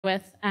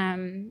with,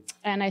 and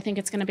I think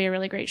it's going to be a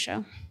really great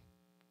show.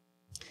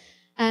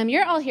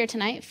 You're all here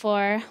tonight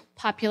for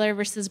Popular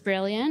versus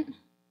Brilliant,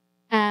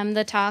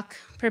 the talk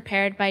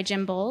prepared by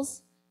Jim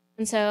Bowles.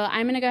 And so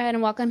I'm going to go ahead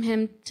and welcome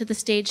him to the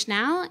stage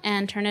now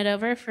and turn it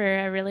over for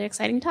a really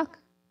exciting talk.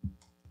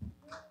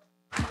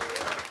 I've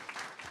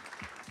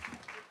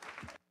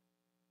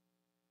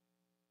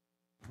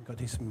got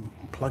to do some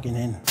plugging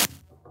in.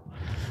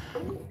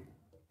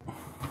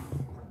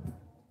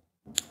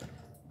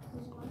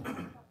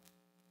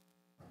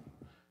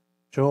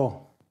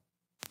 Sure.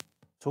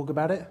 Talk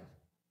about it?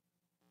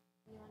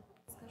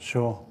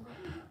 Sure.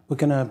 We're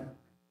going to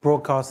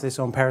broadcast this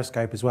on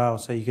Periscope as well,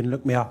 so you can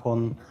look me up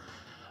on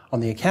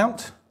the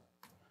account.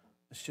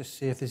 Let's just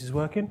see if this is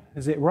working.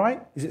 Is it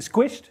right? Is it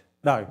squished?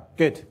 No.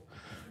 Good.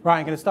 Right,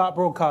 I'm going to start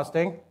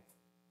broadcasting.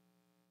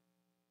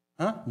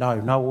 Huh?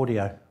 No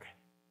audio. Okay.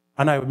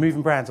 I know, with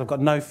Moving Brands, I've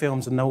got no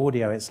films and no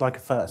audio. It's like a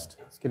first.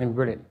 It's going to be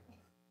brilliant.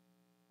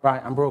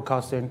 Right, I'm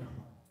broadcasting.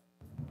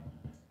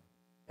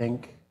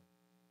 Think.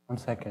 1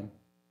 second.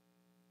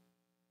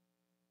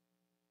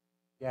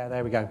 Yeah,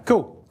 there we go.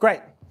 Cool,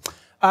 great.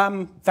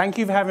 Thank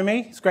you for having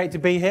me. It's great to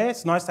be here.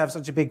 It's nice to have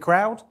such a big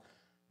crowd.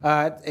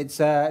 It's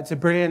a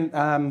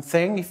brilliant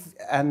thing,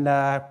 and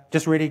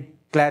just really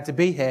glad to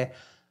be here.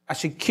 I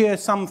should cure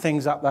some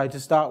things up, though, to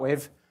start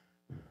with.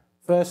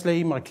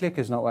 Firstly, my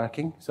clicker's not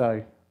working,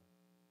 so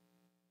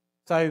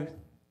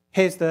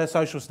here's the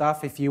social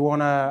stuff. If you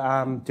want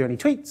to do any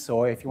tweets,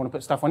 or if you want to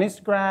put stuff on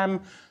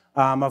Instagram,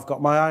 I've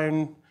got my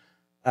own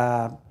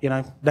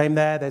name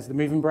there. There's the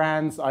Moving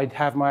Brands. I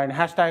have my own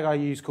hashtag I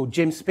use called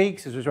Jim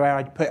Speaks, which is where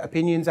I put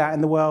opinions out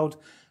in the world.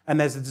 And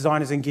there's the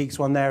Designers and Geeks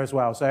one there as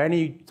well. So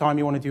any time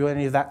you want to do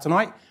any of that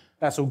tonight,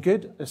 that's all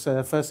good. That's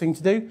the first thing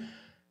to do.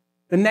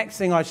 The next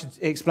thing I should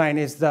explain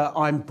is that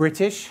I'm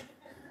British.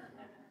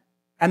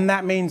 And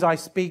that means I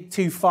speak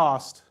too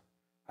fast.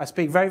 I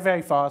speak very,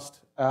 very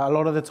fast a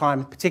lot of the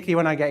time, particularly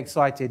when I get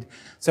excited.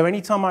 So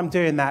anytime I'm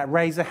doing that,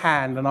 raise a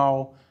hand and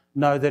I'll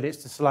know that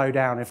it's to slow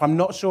down. If I'm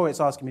not sure it's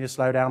asking me to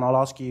slow down, I'll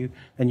ask you,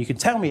 and you can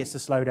tell me it's to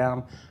slow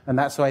down, and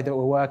that's the way that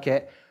we'll work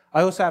it.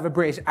 I also have a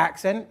British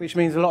accent, which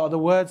means a lot of the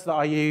words that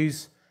I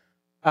use,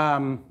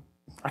 I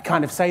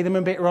kind of say them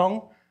a bit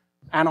wrong,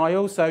 and I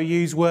also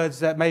use words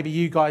that maybe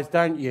you guys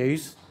don't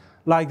use,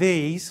 like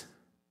these.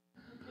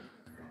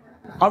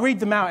 I'll read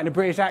them out in a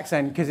British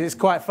accent because it's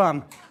quite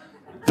fun.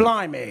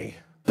 Blimey,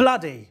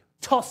 bloody,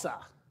 tosser,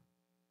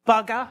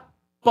 bugger,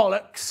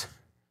 bollocks,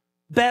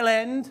 bell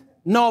end,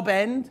 knob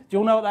end, do you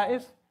all know what that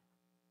is?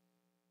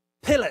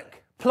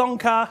 Pillock,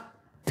 plonker,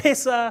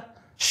 pisser,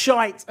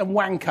 shite and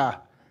wanker.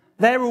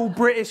 They're all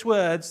British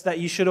words that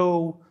you should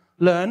all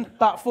learn,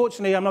 but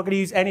fortunately I'm not going to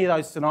use any of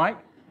those tonight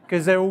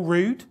because they're all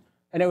rude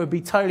and it would be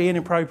totally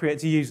inappropriate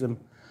to use them.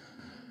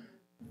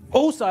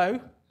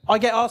 Also, I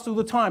get asked all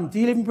the time, do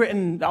you live in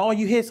Britain? Are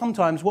you here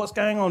sometimes? What's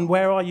going on?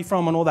 Where are you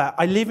from? And all that.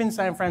 I live in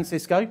San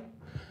Francisco.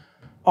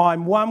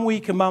 I'm 1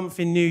 week a month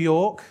in New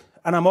York.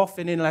 And I'm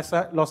often in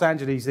Los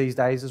Angeles these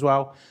days as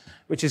well,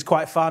 which is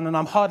quite fun. And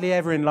I'm hardly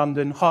ever in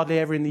London, hardly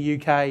ever in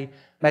the UK,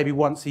 maybe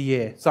once a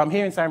year. So I'm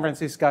here in San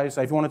Francisco.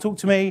 So if you want to talk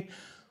to me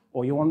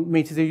or you want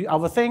me to do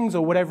other things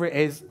or whatever it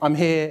is, I'm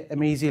here,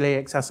 I'm easily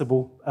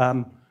accessible.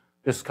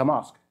 Just come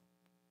ask.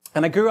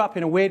 And I grew up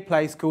in a weird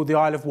place called the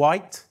Isle of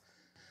Wight,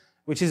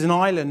 which is an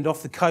island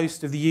off the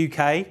coast of the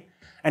UK.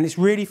 And it's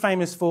really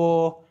famous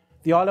for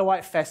the Isle of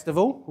Wight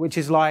Festival, which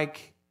is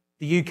like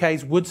the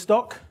UK's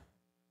Woodstock.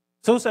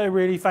 It's also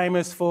really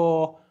famous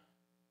for,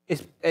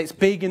 it's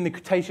big in the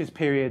Cretaceous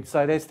period.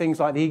 So there's things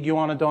like the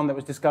iguanodon that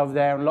was discovered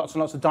there and lots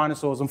of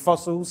dinosaurs and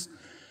fossils.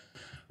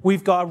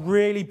 We've got a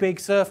really big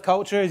surf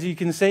culture, as you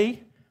can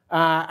see.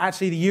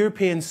 Actually, the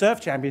European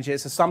Surf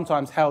Championships are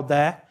sometimes held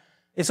there.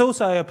 It's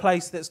also a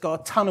place that's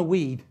got a ton of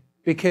weed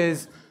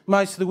because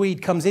most of the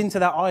weed comes into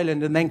that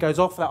island and then goes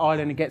off that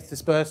island and gets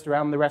dispersed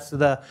around the rest of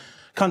the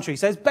country.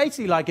 So it's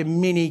basically like a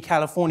mini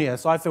California.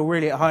 So I feel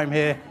really at home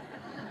here.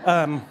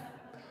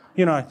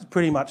 You know, it's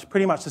pretty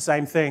much the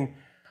same thing.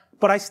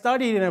 But I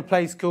studied in a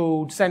place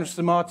called Central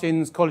St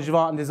Martin's College of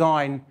Art and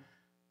Design,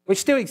 which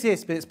still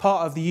exists, but it's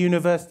part of the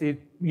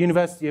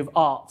University of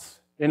Arts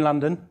in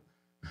London.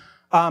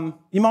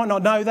 You might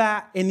not know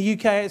that. In the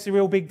UK, it's a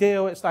real big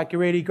deal. It's like a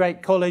really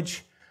great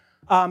college.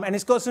 And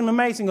it's got some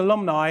amazing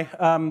alumni.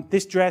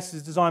 This dress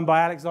is designed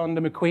by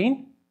Alexander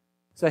McQueen.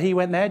 So he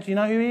went there. Do you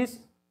know who he is?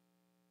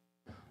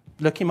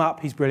 Look him up.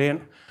 He's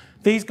brilliant.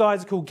 These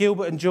guys are called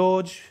Gilbert and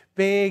George.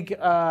 Big,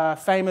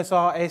 famous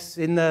artists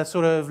in the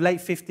sort of late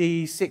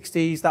 50s,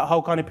 60s, that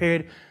whole kind of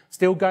period.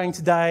 Still going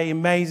today,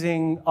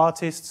 amazing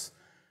artists.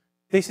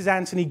 This is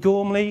Anthony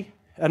Gormley,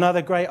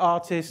 another great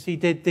artist. He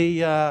did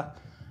the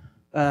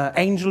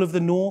Angel of the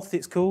North,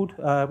 it's called,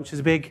 which is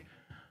a big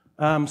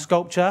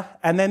sculpture.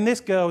 And then this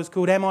girl is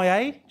called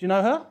MIA. Do you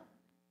know her?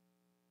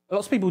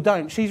 Lots of people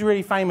don't. She's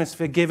really famous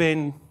for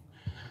giving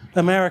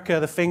America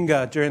the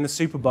finger during the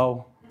Super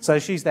Bowl. So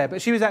she's there.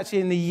 But she was actually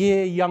in the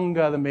year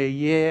younger than me,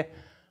 year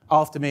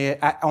after me,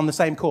 on the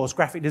same course,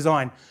 graphic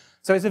design.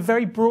 So it's a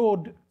very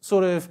broad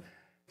sort of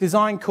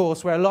design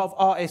course where a lot of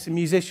artists and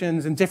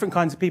musicians and different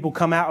kinds of people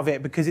come out of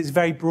it because it's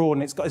very broad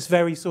and it's got this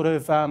very sort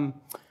of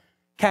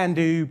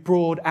can-do,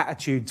 broad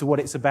attitude to what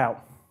it's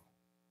about.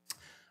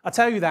 I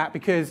tell you that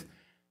because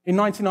in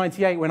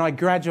 1998, when I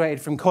graduated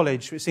from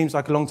college, which seems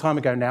like a long time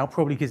ago now,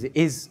 probably because it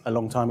is a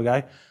long time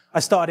ago, I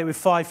started it with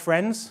 5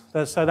 friends.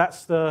 So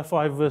that's the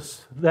 5 of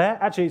us there.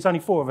 Actually, it's only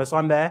 4 of us.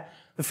 I'm there.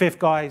 The 5th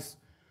guy's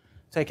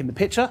taking the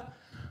picture.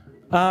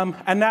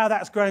 And now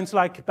that's grown to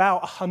like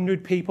about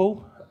 100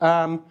 people.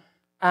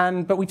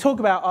 But we talk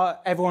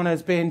about everyone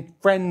as being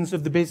friends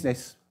of the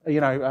business,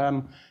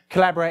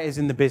 collaborators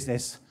in the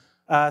business.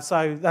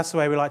 So that's the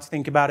way we like to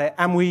think about it.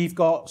 And we've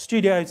got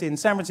studios in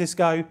San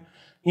Francisco,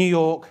 New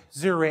York,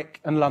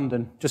 Zurich, and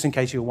London, just in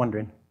case you were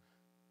wondering.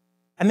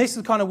 And this is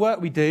the kind of work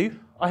we do.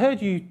 I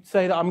heard you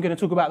say that I'm going to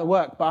talk about the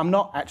work, but I'm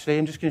not actually.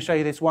 I'm just going to show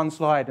you this one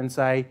slide and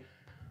say,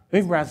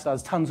 Moving Brands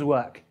does tons of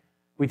work.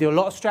 We do a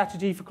lot of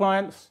strategy for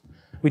clients.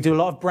 We do a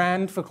lot of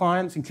brand for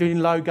clients, including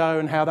logo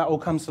and how that all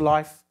comes to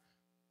life.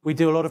 We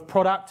do a lot of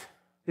product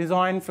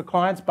design for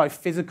clients, both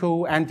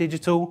physical and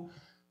digital.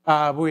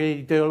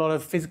 We do a lot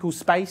of physical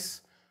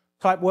space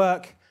type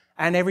work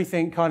and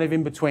everything kind of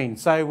in between.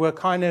 So we're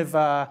kind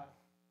of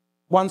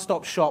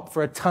one-stop shop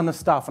for a ton of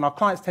stuff. And our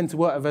clients tend to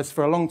work with us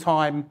for a long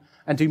time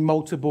and do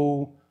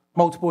multiple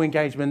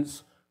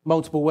engagements,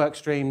 multiple work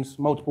streams,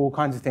 multiple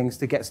kinds of things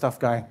to get stuff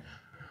going.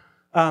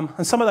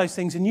 And some of those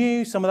things are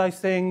new. Some of those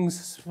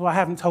things I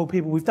haven't told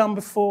people we've done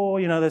before.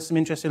 There's some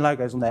interesting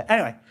logos on there.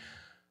 Anyway,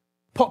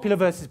 popular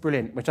versus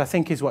brilliant, which I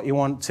think is what you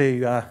want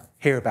to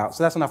hear about.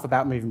 So that's enough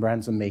about Moving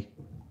Brands and me.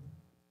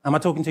 Am I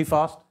talking too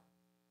fast?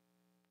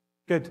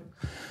 Good.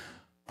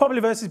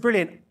 Popular versus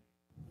brilliant.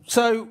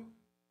 So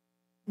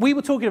we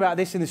were talking about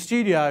this in the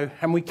studio,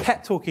 and we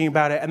kept talking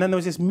about it, and then there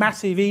was this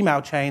massive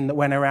email chain that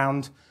went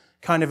around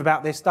kind of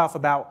about this stuff,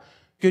 about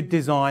good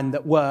design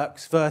that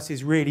works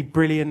versus really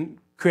brilliant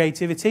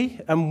creativity,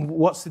 and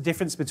what's the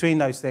difference between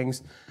those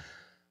things.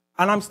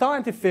 And I'm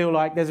starting to feel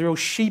like there's a real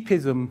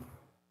sheepism,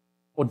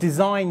 or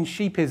design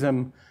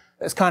sheepism,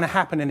 that's kind of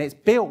happening. It's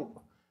built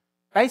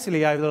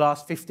basically over the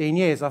last 15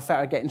 years. I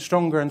felt it getting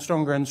stronger and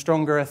stronger and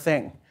stronger a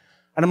thing.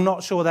 And I'm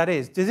not sure that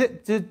is.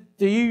 Do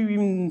you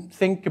even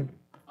think...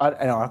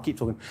 I'll keep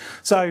talking.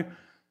 So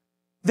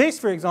this,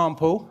 for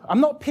example, I'm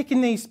not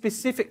picking these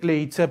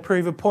specifically to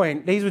prove a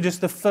point. These were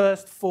just the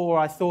first 4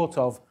 I thought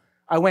of.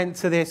 I went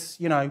to this,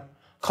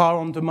 car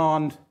on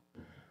demand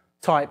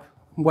type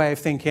way of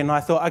thinking. I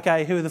thought,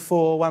 okay, who are the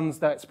 4 ones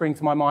that spring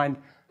to my mind?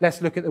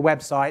 Let's look at the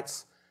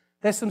websites.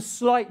 There's some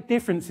slight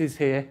differences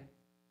here,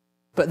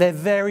 but they're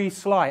very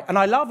slight. And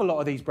I love a lot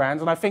of these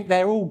brands, and I think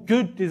they're all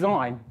good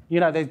design.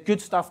 There's good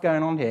stuff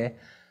going on here.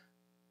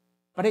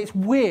 But it's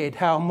weird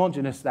how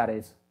homogenous that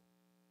is.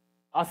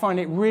 I find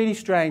it really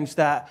strange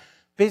that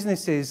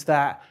businesses,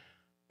 that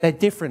their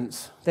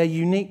difference, their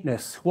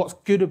uniqueness, what's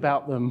good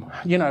about them,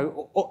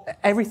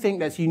 everything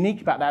that's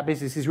unique about that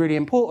business is really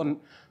important.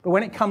 But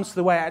when it comes to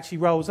the way it actually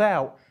rolls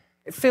out,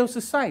 it feels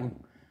the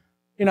same.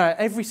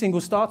 Every single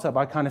startup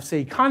I kind of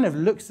see kind of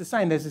looks the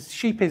same. There's this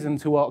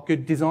sheepism to what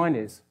good design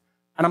is.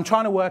 And I'm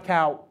trying to work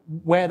out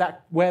where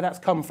that's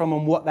come from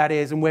and what that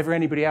is and whether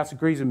anybody else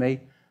agrees with me.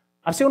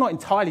 I'm still not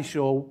entirely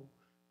sure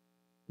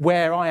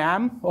where I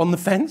am on the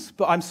fence,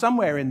 but I'm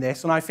somewhere in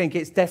this, and I think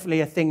it's definitely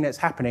a thing that's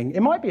happening.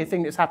 It might be a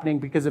thing that's happening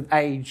because of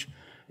age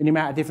and the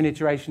amount of different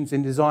iterations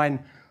in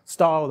design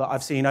style that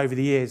I've seen over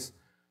the years.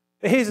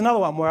 But here's another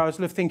one where I was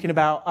thinking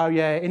about,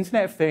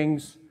 Internet of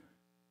Things,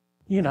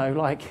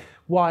 like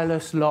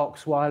wireless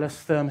locks,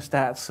 wireless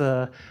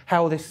thermostats,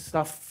 how this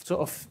stuff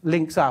sort of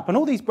links up. And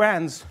all these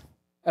brands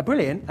are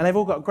brilliant, and they've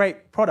all got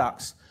great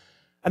products.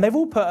 And they've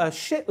all put a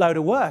shitload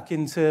of work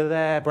into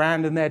their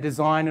brand and their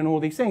design and all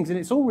these things, and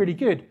it's all really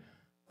good.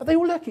 But they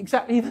all look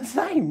exactly the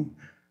same.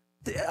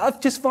 I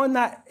just find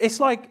that it's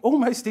like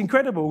almost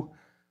incredible.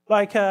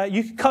 Like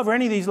you could cover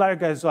any of these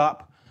logos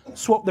up,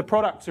 swap the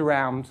products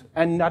around,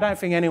 and I don't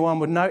think anyone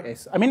would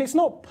notice. I mean, it's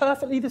not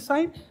perfectly the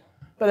same,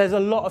 but there's a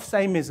lot of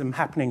samenism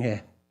happening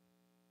here.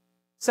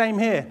 Same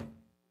here.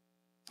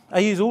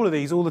 I use all of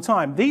these all the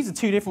time. These are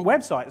 2 different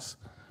websites.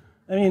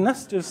 I mean,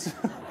 that's just...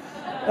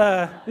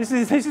 this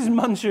is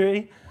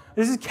Munchery,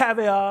 this is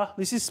Caviar,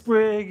 this is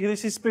Sprig,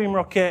 this is Spoon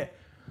Rocket.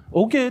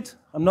 All good.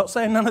 I'm not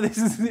saying none of this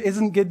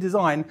isn't good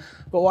design,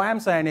 but what I am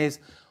saying is,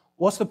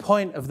 what's the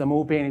point of them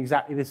all being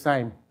exactly the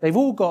same? They've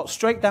all got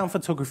straight down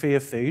photography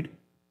of food.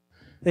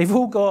 They've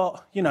all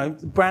got, the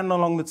brand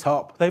along the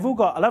top. They've all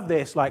got, I love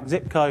this, like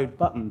zip code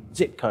button,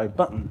 zip code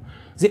button,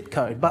 zip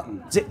code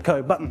button, zip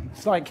code button.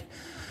 It's like,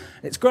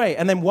 it's great.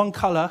 And then one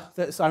color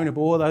that's ownable,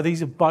 although these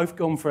have both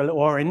gone for a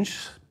little orange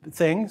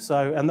thing.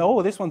 So, and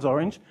this one's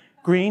orange,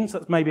 green, so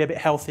that's maybe a bit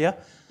healthier.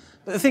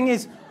 But the thing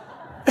is,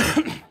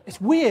 it's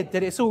weird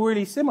that it's all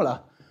really similar,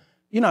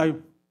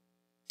 And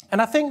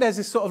I think there's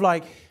this sort of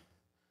like,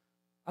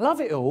 I love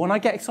it all, and I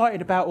get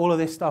excited about all of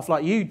this stuff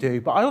like you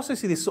do, but I also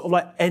see this sort of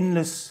like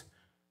endless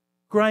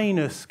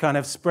grayness kind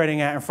of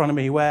spreading out in front of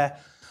me, where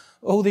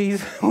all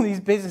these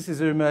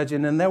businesses are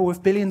emerging, and they're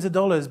worth billions of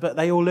dollars, but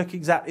they all look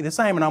exactly the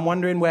same. And I'm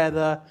wondering where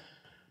the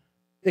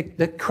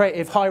the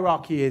creative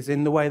hierarchy is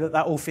in the way that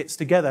that all fits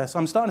together. So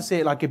I'm starting to see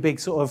it like a big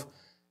sort of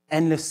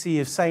endless sea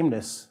of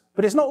sameness.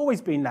 But it's not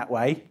always been that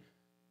way.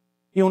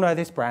 You all know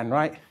this brand,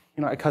 right?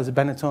 United Colours of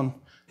Benetton.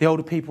 The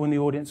older people in the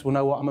audience will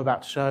know what I'm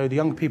about to show. The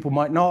younger people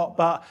might not,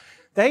 but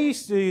they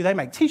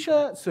make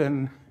T-shirts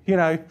and,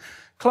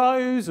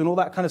 clothes and all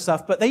that kind of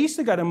stuff. But they used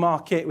to go to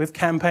market with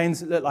campaigns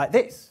that look like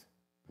this.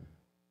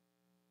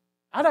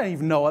 I don't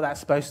even know what that's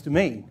supposed to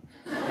mean.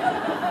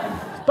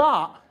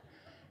 But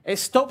it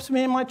stops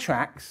me in my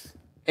tracks.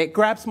 It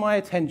grabs my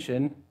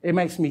attention. It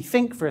makes me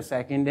think for a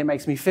second. It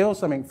makes me feel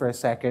something for a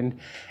second.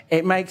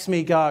 It makes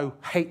me go,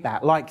 hate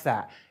that, like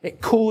that.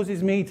 It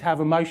causes me to have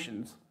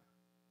emotions.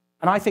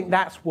 And I think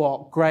that's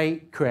what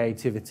great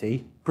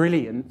creativity,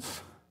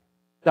 brilliance,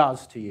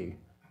 does to you.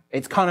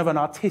 It's kind of an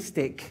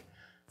artistic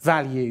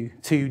value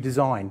to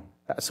design.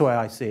 That's the way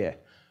I see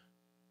it.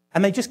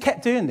 And they just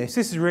kept doing this.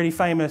 This is a really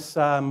famous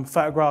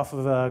photograph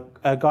of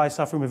a guy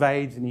suffering with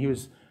AIDS, and he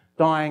was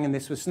dying, and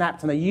this was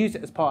snapped, and they used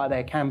it as part of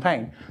their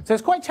campaign. So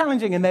it's quite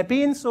challenging, and they're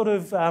being sort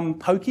of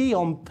pokey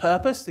on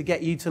purpose to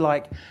get you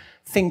to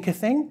think a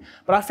thing.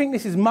 But I think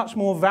this is much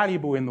more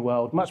valuable in the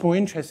world, much more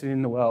interesting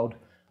in the world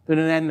than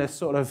an endless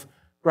sort of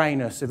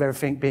grayness of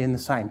everything being the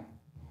same.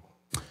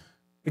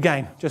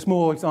 Again, just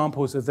more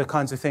examples of the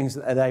kinds of things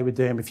that they were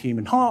doing with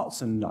human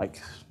hearts and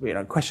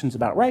questions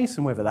about race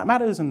and whether that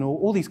matters and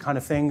all these kind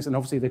of things. And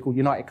obviously they're called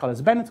United Colours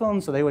of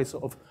Benetton, so they always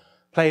sort of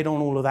played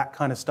on all of that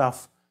kind of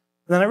stuff.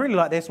 And then I really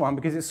like this one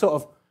because it's sort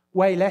of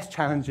way less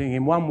challenging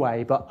in one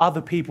way, but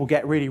other people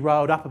get really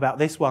riled up about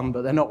this one,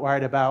 but they're not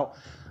worried about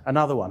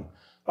another one.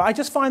 But I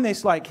just find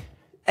this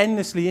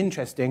endlessly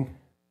interesting.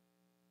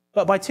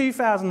 But by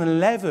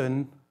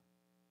 2011,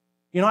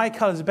 United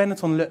Colours of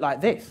Benetton looked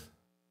like this.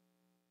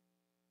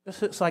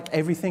 Just looks like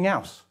everything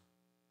else.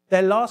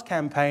 Their last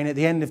campaign at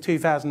the end of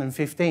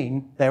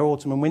 2015, their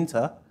autumn and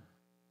winter,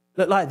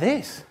 looked like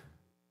this.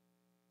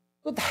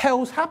 What the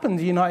hell's happened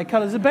to United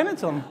Colours of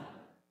Benetton?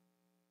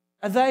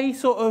 Are they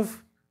sort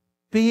of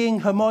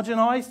being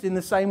homogenized in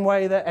the same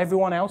way that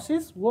everyone else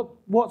is?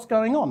 What's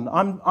going on?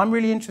 I'm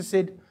really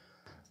interested.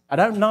 I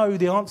don't know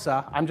the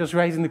answer. I'm just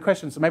raising the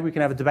question, so maybe we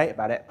can have a debate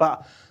about it.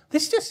 But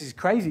this just is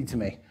crazy to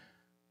me.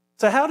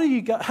 So how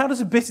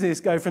does a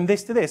business go from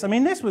this to this? I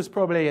mean, this was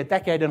probably a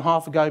decade and a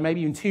half ago, maybe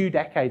even 2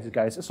 decades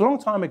ago. So it's a long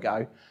time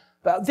ago.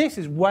 But this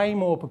is way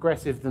more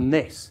progressive than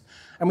this.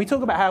 And we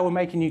talk about how we're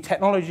making new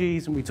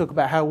technologies, and we talk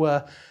about how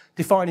we're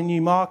defining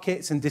new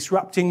markets and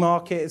disrupting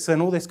markets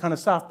and all this kind of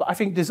stuff. But I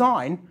think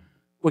design,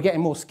 we're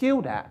getting more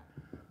skilled at.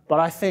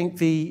 But I think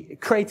the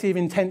creative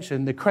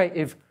intention, the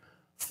creative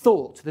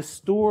thought, the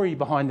story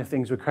behind the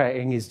things we're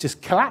creating is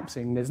just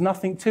collapsing. There's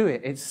nothing to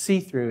it. It's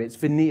see-through. It's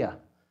veneer.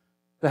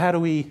 So how do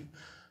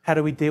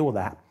we deal with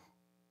that?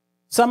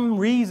 Some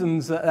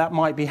reasons that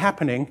might be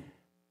happening.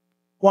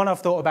 One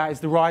I've thought about is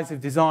the rise of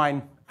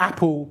design.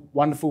 Apple,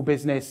 wonderful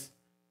business,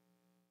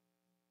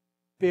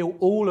 built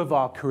all of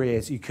our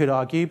careers, you could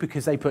argue,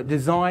 because they put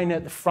design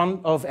at the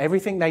front of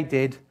everything they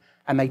did,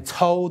 and they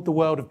told the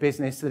world of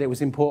business that it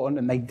was important,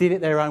 and they did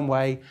it their own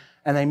way,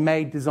 and they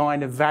made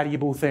design a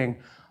valuable thing.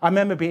 I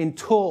remember being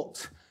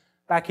taught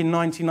back in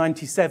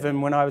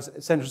 1997 when I was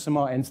at Central St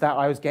Martin's that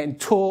I was getting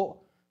taught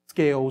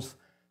skills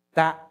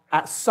that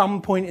at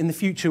some point in the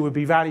future would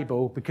be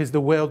valuable because the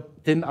world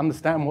didn't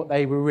understand what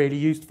they were really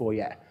used for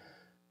yet.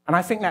 And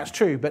I think that's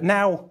true. But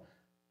now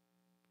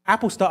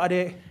Apple started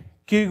it,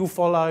 Google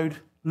followed,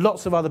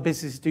 lots of other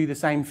businesses do the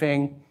same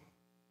thing,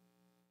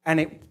 and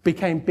it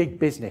became big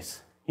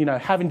business.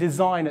 Having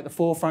design at the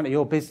forefront of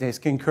your business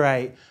can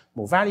create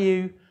more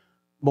value,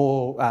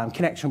 more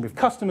connection with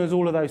customers,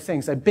 all of those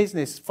things. So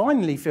business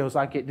finally feels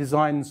like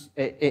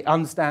it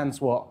understands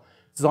what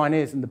design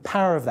is and the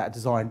power of that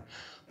design.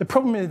 The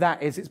problem with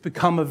that is it's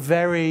become a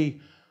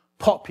very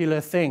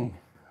popular thing.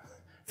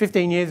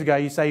 15 years ago,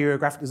 you say you're a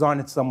graphic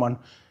designer to someone,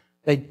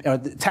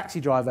 the taxi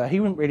driver,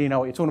 he wouldn't really know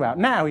what you're talking about.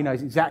 Now he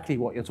knows exactly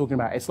what you're talking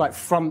about. It's like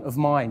front of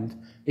mind.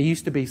 It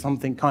used to be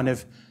something kind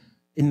of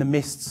in the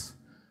mists.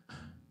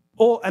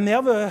 And the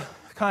other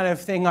kind of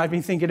thing I've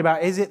been thinking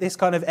about, is it this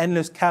kind of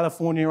endless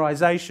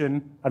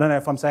Californiaization, I don't know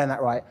if I'm saying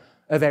that right,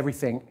 of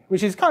everything,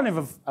 which is kind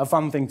of a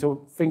fun thing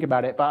to think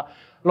about it, but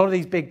a lot of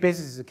these big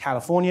businesses are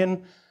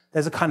Californian.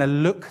 There's a kind of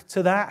look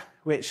to that,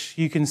 which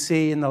you can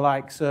see in the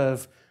likes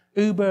of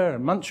Uber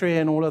and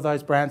Munchery and all of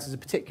those brands. There's a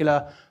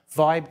particular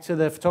vibe to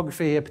the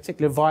photography, a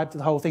particular vibe to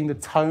the whole thing. The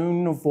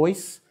tone of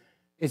voice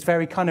is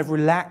very kind of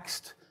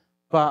relaxed,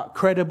 but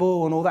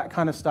credible and all that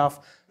kind of stuff.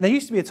 And there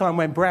used to be a time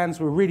when brands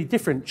were really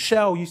different.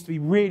 Shell used to be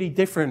really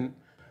different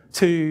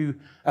to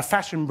a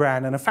fashion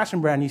brand, and a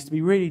fashion brand used to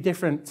be really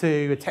different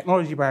to a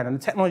technology brand, and a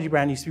technology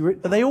brand used to be...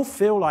 But they all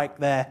feel like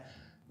they're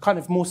kind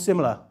of more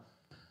similar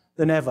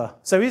than ever.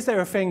 So is there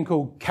a thing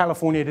called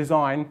California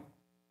design?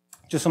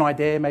 Just an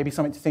idea, maybe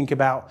something to think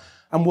about.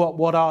 And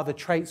what are the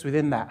traits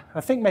within that?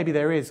 I think maybe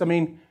there is. I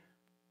mean,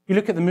 you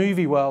look at the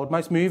movie world,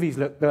 most movies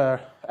look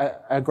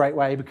a great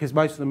way because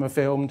most of them are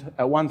filmed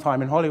at one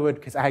time in Hollywood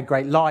because it had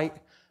great light.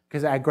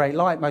 Because it had great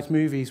light, most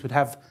movies would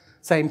have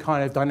same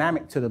kind of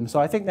dynamic to them. So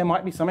I think there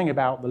might be something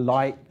about the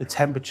light, the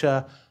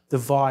temperature, the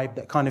vibe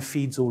that kind of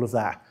feeds all of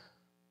that.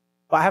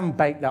 But I haven't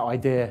baked that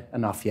idea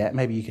enough yet.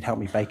 Maybe you could help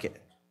me bake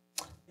it.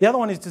 The other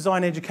one is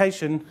design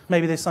education.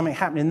 Maybe there's something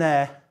happening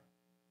there.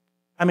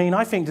 I mean,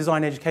 I think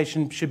design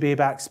education should be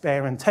about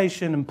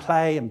experimentation and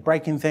play and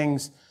breaking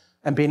things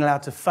and being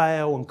allowed to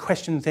fail and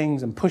question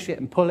things and push it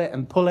and pull it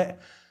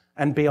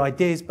and be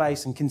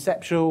ideas-based and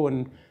conceptual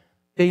and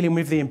dealing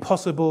with the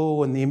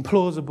impossible and the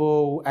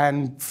implausible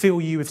and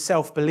fill you with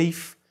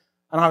self-belief.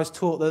 And I was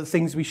taught that the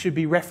things we should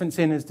be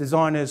referencing as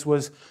designers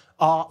was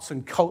arts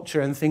and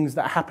culture and things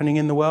that are happening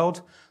in the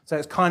world. So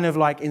it's kind of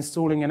like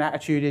installing an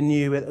attitude in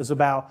you that was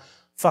about,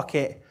 fuck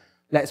it,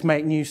 let's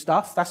make new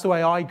stuff. That's the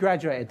way I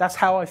graduated. That's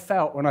how I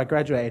felt when I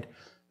graduated.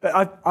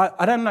 But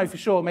I don't know for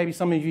sure, maybe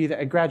some of you that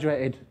have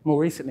graduated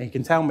more recently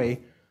can tell me,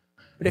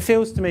 but it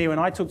feels to me when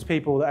I talk to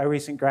people that are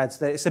recent grads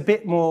that it's a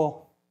bit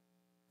more,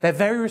 they're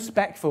very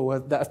respectful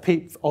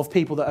of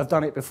people that have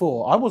done it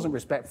before. I wasn't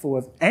respectful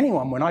of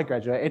anyone when I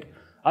graduated.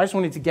 I just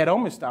wanted to get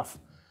on with stuff.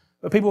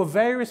 But people are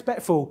very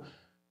respectful,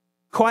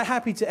 quite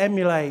happy to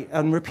emulate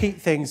and repeat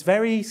things,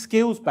 very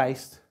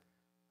skills-based,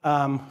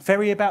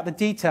 very about the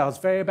details,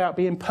 very about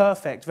being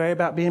perfect, very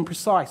about being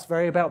precise,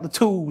 very about the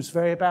tools,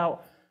 very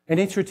about an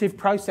iterative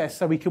process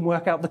so we can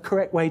work out the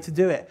correct way to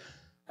do it.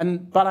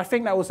 But I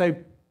think that also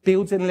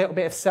builds in a little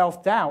bit of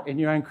self-doubt in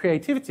your own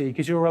creativity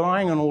because you're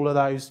relying on all of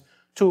those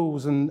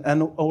tools and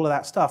all of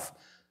that stuff.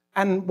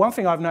 And one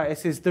thing I've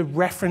noticed is the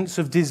reference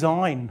of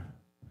design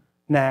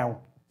now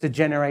to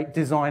generate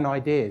design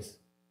ideas.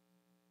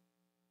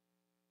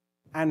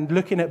 And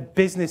looking at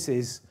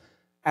businesses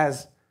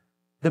as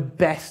the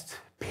best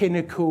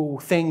pinnacle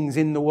things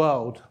in the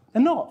world.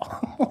 They're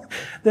not.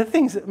 They're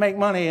things that make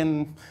money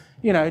and,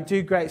 you know,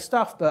 do great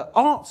stuff, but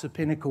art's a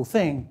pinnacle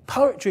thing,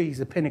 poetry's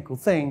a pinnacle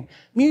thing,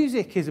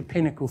 music is a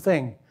pinnacle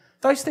thing.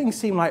 Those things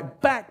seem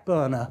like back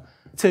burner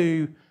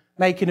to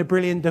making a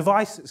brilliant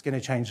device that's going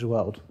to change the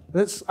world.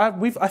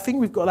 I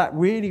think we've got that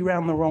really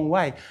round the wrong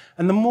way.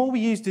 And the more we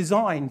use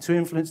design to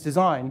influence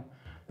design,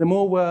 the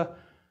more we're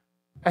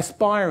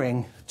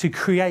aspiring to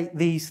create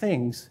these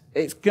things.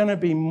 It's going to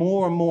be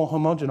more and more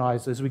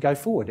homogenized as we go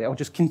forward. It'll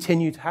just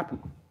continue to happen.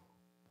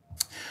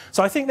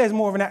 So I think there's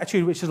more of an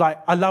attitude which is like,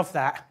 I love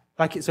that.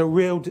 Like it's a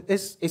real,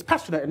 it's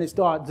passionate and it's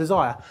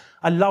desire.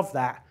 I love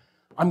that.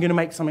 I'm going to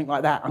make something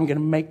like that. I'm going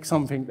to make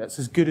something that's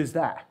as good as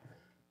that.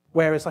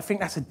 Whereas I think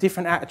that's a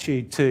different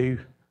attitude to,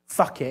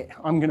 fuck it,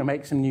 I'm going to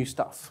make some new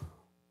stuff.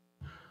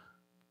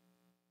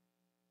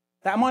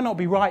 That might not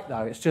be right,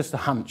 though. It's just a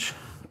hunch.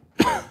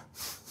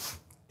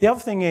 The other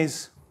thing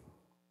is,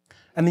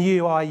 and the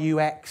UI,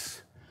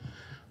 UX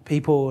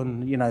people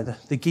and, you know,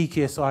 the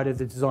geekier side of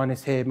the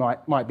designers here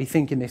might be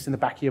thinking this in the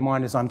back of your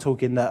mind as I'm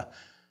talking, that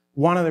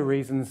one of the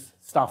reasons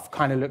stuff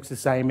kind of looks the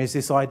same is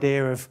this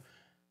idea of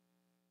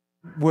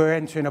we're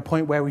entering a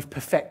point where we've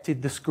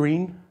perfected the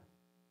screen.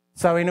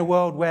 So in a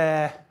world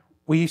where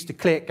we used to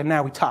click and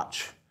now we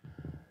touch,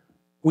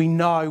 we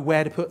know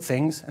where to put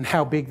things and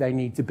how big they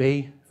need to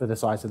be for the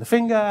size of the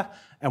finger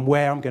and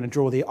where I'm going to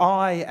draw the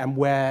eye and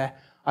where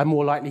I'm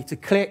more likely to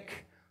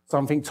click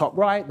something top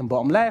right than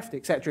bottom left,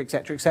 etc.,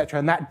 etc., etc.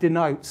 And that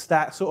denotes,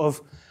 that sort of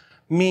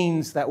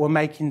means that we're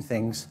making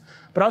things.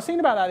 But I was thinking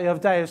about that the other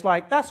day. It's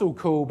like, that's all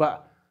cool,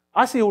 but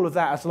I see all of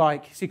that as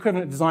like, it's the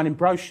equivalent of designing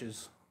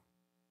brochures.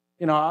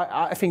 You know,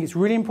 I think it's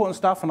really important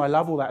stuff and I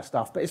love all that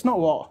stuff, but it's not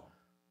what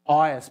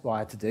I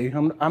aspire to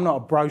do. I'm not a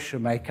brochure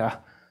maker.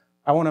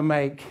 I want to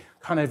make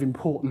kind of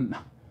important,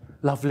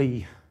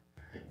 lovely,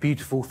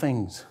 beautiful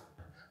things.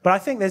 But I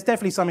think there's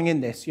definitely something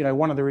in this. You know,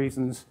 one of the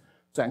reasons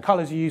certain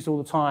colours are used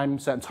all the time,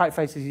 certain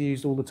typefaces are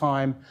used all the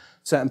time,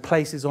 certain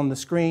places on the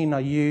screen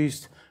are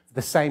used for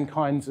the same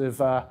kinds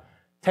of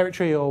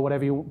territory or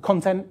whatever you want,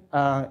 content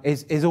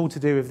is all to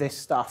do with this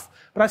stuff.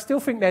 But I still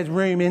think there's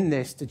room in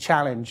this to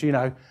challenge, you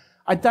know.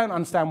 I don't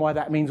understand why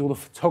that means all the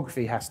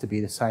photography has to be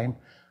the same.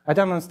 I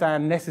don't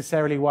understand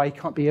necessarily why you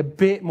can't be a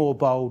bit more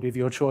bold with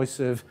your choice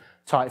of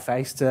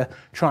typeface to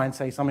try and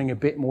say something a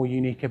bit more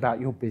unique about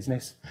your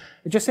business.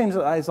 It just seems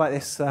like it's like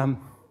this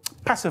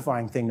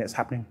pacifying thing that's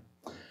happening.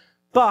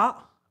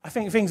 But I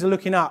think things are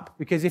looking up,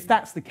 because if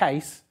that's the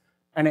case,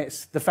 and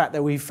it's the fact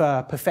that we've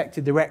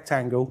perfected the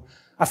rectangle,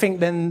 I think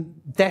then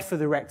death of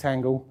the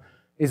rectangle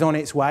is on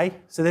its way.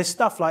 So there's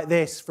stuff like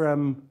this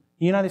from,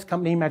 you know this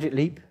company, Magic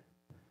Leap?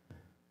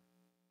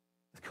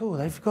 Cool,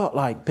 they've got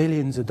like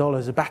billions of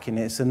dollars of backing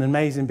it. It's an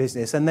amazing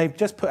business. And they've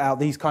just put out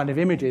these kind of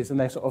images and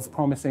they're sort of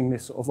promising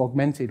this sort of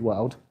augmented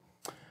world.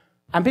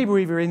 And people are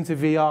either into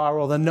VR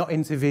or they're not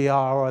into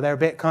VR or they're a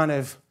bit kind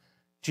of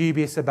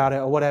dubious about it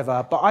or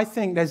whatever. But I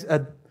think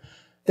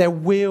there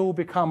will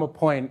become a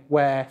point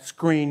where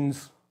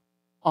screens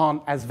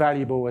aren't as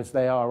valuable as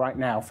they are right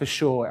now, for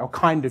sure. It'll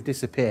kind of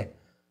disappear.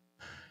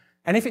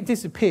 And if it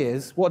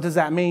disappears, what does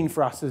that mean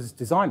for us as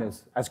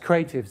designers, as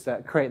creatives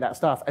that create that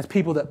stuff, as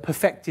people that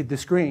perfected the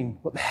screen?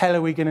 What the hell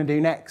are we going to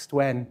do next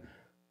when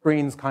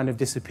screens kind of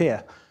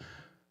disappear?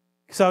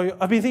 So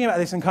I've been thinking about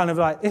this and kind of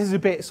like, this is a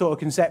bit sort of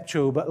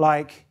conceptual, but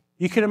like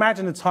you can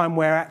imagine a time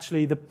where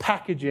actually the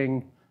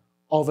packaging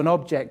of an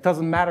object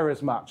doesn't matter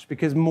as much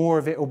because more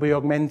of it will be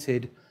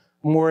augmented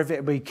more of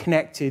it will be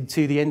connected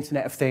to the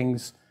Internet of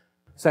Things.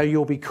 So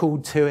you'll be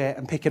called to it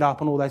and pick it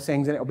up and all those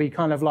things, and it'll be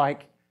kind of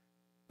like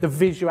the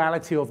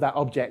visuality of that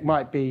object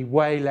might be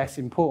way less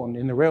important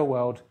in the real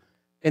world.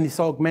 In this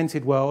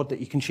augmented world that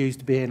you can choose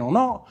to be in or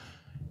not,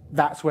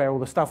 that's where all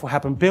the stuff will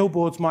happen.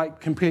 Billboards might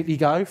completely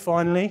go,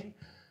 finally.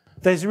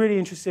 There's a really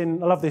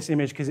interesting, I love this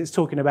image because it's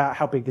talking about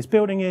how big this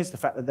building is, the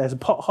fact that there's a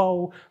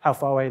pothole, how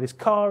far away this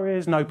car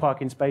is, no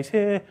parking space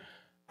here,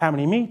 how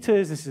many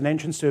meters, this is an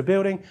entrance to a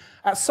building.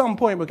 At some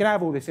point, we're going to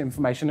have all this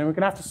information and we're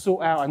going to have to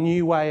sort out a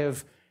new way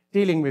of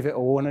dealing with it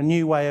all and a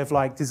new way of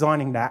like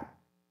designing that.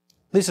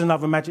 This is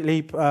another Magic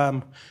Leap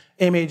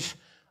image.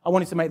 I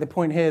wanted to make the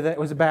point here that it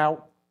was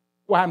about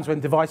what happens when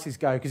devices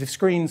go, because if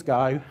screens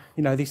go,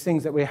 you know, these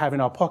things that we have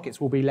in our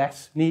pockets will be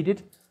less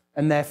needed,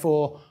 and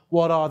therefore,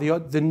 what are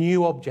the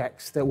new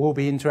objects that we'll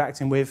be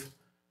interacting with?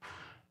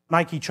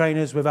 Nike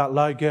trainers without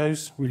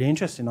logos, really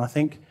interesting, I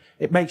think.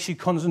 It makes you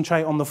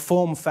concentrate on the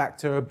form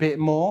factor a bit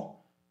more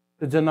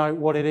to denote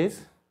what it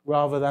is,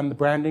 rather than the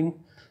branding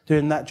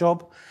doing that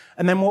job.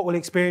 And then what will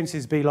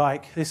experiences be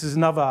like? This is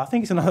another, I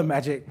think it's another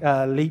Magic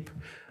Leap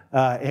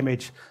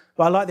image.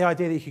 But I like the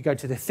idea that you could go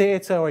to the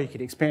theatre or you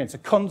could experience a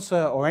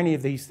concert or any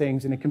of these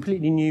things in a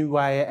completely new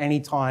way at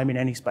any time in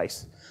any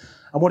space.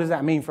 And what does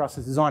that mean for us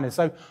as designers?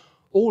 So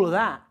all of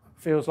that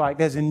feels like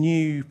there's a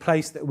new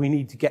place that we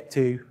need to get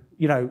to.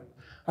 You know,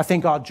 I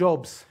think our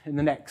jobs in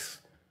the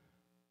next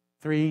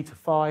 3 to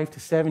 5 to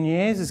 7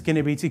 years is going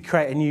to be to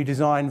create a new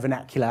design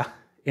vernacular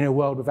in a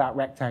world without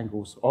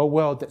rectangles, or a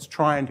world that's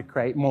trying to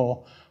create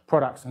more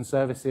products and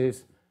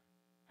services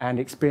and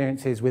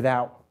experiences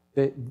without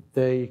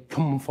the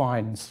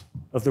confines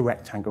of the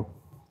rectangle.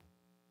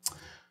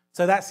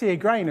 So that sea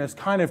of greyness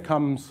kind of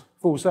comes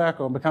full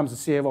circle and becomes a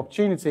sea of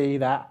opportunity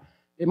that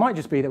it might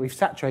just be that we've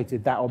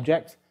saturated that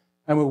object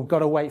and we've got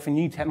to wait for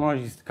new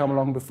technologies to come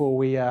along before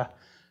we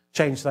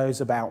change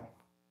those about.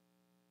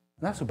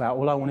 And that's about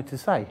all I wanted to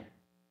say.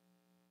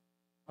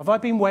 Have I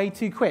been way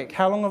too quick?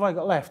 How long have I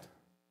got left?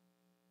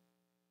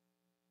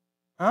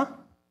 Huh?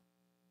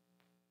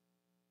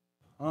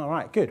 All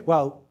right, good.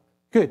 Well,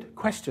 good.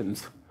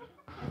 Questions?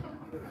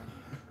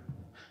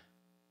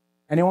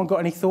 Anyone got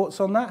any thoughts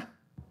on that?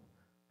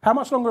 How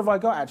much longer have I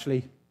got,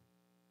 actually?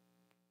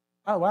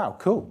 Oh, wow,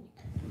 cool.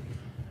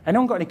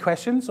 Anyone got any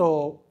questions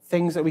or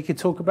things that we could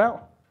talk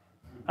about?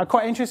 I'm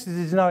quite interested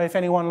to know if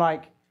anyone,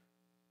 like,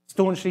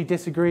 staunchly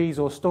disagrees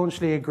or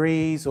staunchly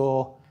agrees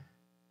or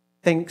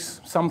thinks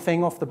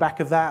something off the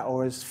back of that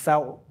or has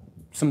felt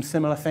some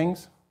similar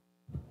things.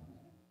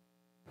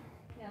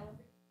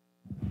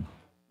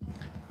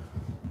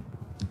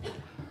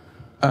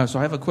 So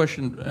I have a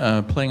question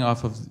playing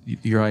off of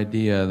your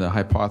idea, the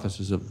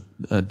hypothesis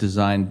of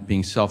design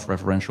being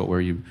self-referential,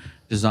 where you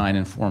design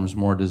informs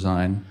more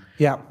design.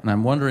 Yeah. And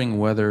I'm wondering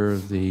whether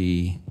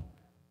the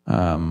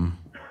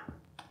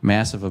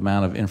massive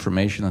amount of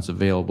information that's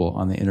available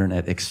on the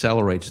internet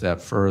accelerates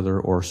that further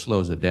or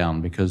slows it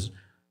down. Because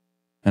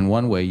in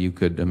one way, you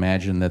could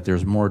imagine that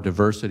there's more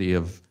diversity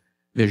of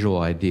visual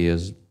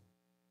ideas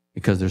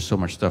because there's so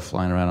much stuff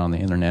flying around on the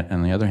internet. And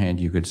on the other hand,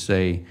 you could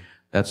say,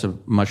 that's a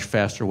much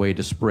faster way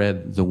to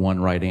spread the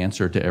one right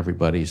answer to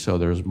everybody, so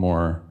there's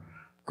more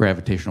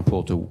gravitational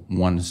pull to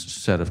one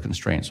set of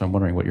constraints. So I'm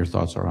wondering what your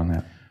thoughts are on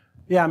that.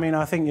 Yeah, I mean,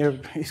 I think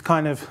it's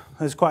kind of,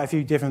 there's quite a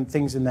few different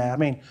things in there. I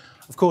mean,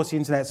 of course, the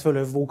internet's full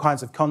of all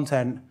kinds of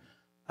content,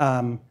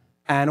 and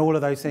all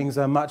of those things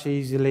are much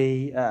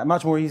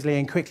more easily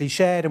and quickly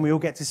shared, and we all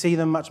get to see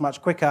them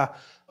much quicker.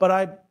 But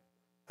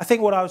I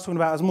think what I was talking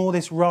about is more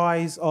this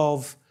rise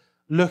of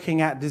looking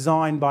at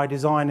design by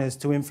designers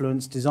to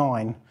influence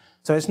design.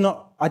 So it's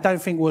not, I don't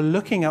think we're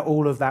looking at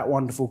all of that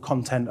wonderful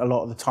content a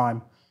lot of the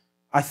time.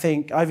 I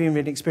think I've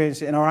even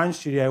experienced it in our own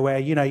studio where,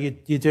 you know,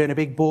 you're doing a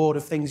big board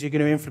of things you're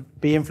going to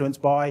be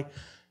influenced by.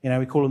 You know,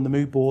 we call them the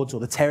mood boards or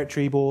the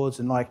territory boards,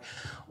 and like,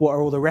 what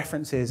are all the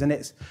references? And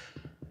it's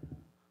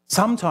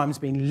sometimes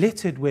been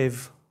littered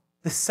with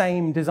the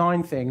same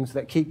design things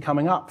that keep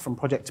coming up from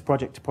project to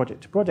project to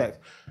project to project.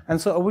 And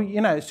so,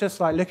 you know, it's just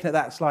like looking at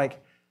that, it's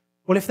like,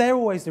 well, if they're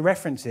always the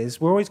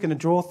references, we're always going to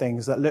draw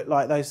things that look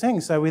like those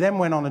things. So we then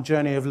went on a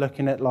journey of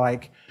looking at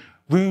like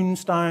rune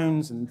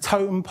stones and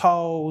totem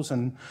poles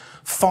and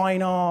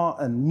fine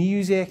art and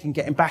music and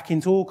getting back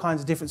into all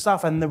kinds of different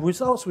stuff. And the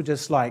results were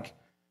just like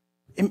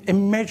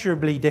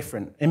immeasurably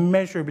different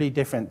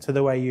to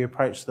the way you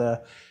approach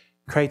the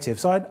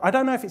creative. So I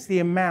don't know if it's the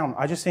amount.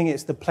 I just think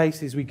it's the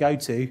places we go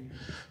to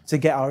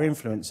get our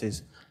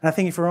influences. And I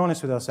think if we're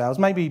honest with ourselves,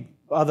 maybe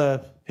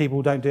other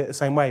people don't do it the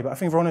same way, but I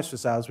think if we're honest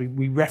with ourselves,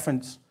 we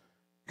reference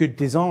good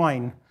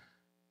design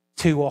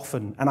too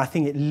often, and I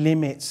think it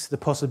limits the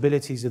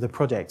possibilities of the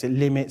project. It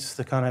limits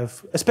the kind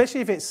of, especially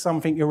if it's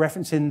something you're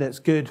referencing that's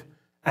good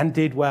and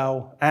did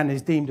well and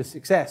is deemed a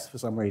success for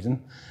some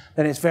reason,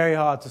 then it's very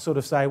hard to sort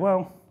of say,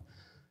 well,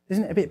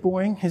 isn't it a bit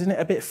boring? Isn't it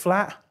a bit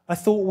flat? I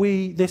thought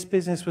this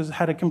business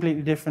had a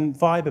completely different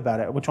vibe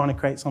about it. We're trying to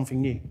create something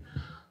new.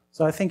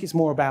 So I think it's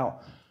more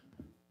about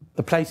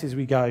the places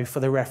we go for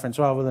the reference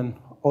rather than,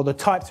 or the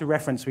types of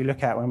reference we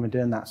look at when we're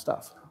doing that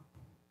stuff.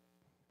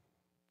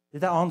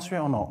 Did that answer it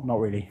or not? Not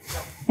really.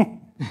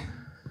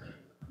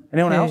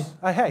 Anyone else?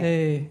 Oh, hey.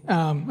 Hey,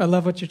 I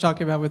love what you're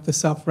talking about with the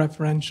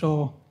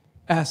self-referential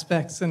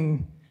aspects,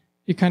 and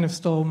you kind of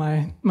stole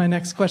my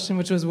next question,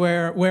 which was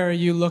where are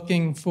you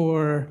looking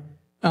for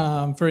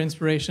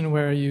inspiration?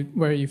 Where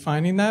are you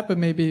finding that? But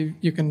maybe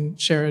you can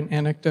share an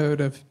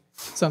anecdote of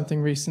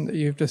something recent that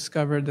you've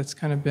discovered that's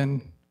kind of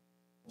been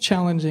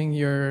challenging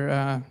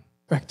your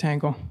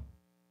rectangle.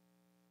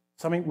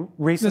 Something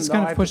recent that's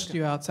kind of pushed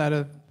you outside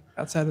of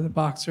the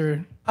box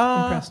or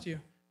impressed you.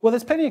 Well,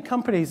 there's plenty of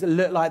companies that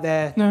look like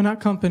they're... No, not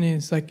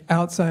companies, like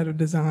outside of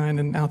design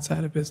and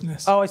outside of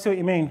business. Oh, I see what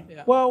you mean.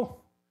 Yeah.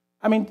 Well,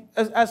 I mean,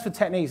 as for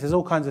techniques, there's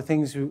all kinds of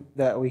things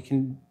that we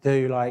can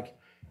do, like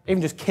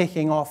even just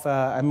kicking off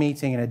a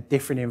meeting in a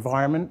different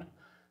environment.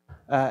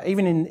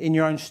 Even in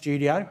your own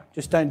studio,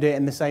 just don't do it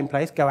in the same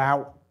place. Go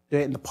out, do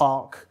it in the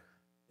park,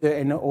 do it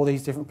in all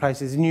these different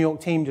places. The New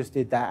York team just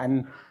did that,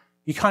 and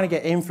you kind of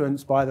get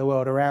influenced by the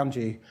world around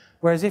you.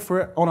 Whereas if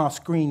we're on our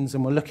screens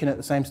and we're looking at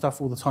the same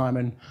stuff all the time,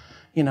 and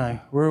you know,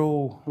 we're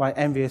all like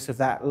envious of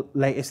that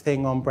latest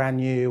thing on brand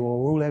new,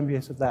 or we're all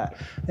envious of that,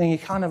 then you're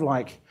kind of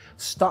like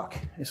stuck.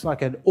 It's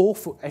like an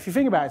awful, if you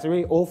think about it, it's a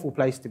really awful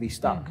place to be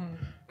stuck.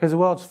 Because the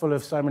world's full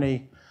of so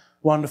many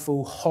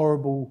wonderful,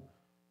 horrible,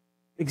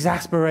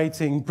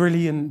 exasperating,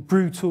 brilliant,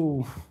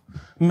 brutal,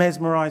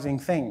 mesmerizing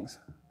things.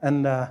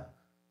 And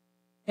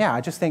yeah, I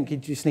just think you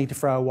just need to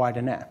throw a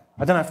wider net.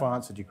 I don't know if I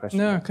answered your question.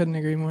 No, I couldn't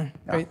agree more.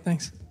 Yeah. Great,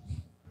 thanks.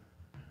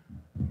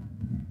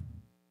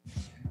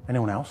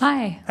 Anyone else?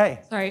 Hi.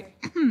 Hey. Sorry.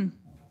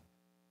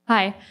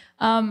 Hi.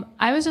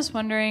 I was just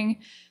wondering,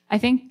 I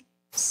think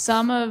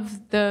some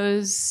of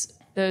those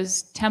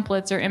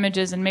templates or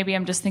images, and maybe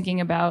I'm just thinking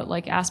about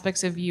like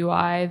aspects of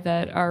UI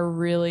that are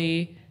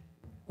really,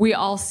 we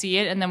all see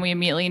it and then we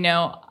immediately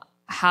know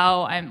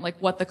how I'm like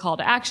what the call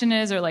to action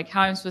is, or like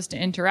how I'm supposed to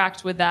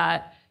interact with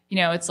that. You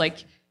know, it's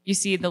like you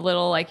see the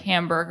little like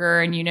hamburger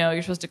and you know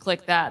you're supposed to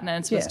click that and then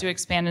it's supposed to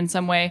expand in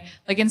some way.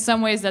 Like in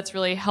some ways that's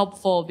really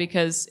helpful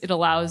because it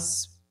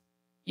allows,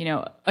 you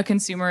know, a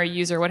consumer, a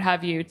user, what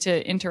have you,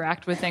 to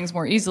interact with things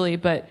more easily.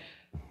 But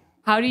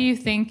how do you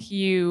think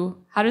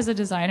how does a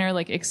designer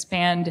like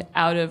expand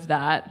out of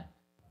that,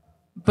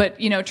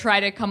 but, you know, try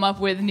to come up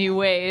with new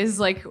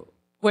ways? Like,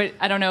 what,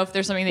 I don't know if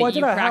there's something that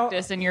you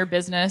practice in your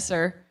business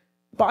or...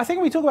 But I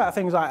think we talk about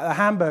things like the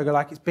hamburger,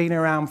 like it's been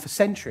around for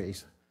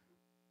centuries.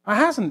 It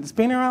hasn't. It's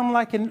been around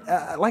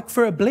like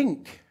for a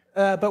blink.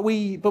 But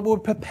we're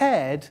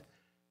prepared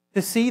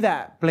to see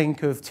that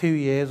blink of 2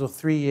 years or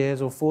 3 years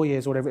or 4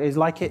 years or whatever it is,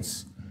 like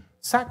it's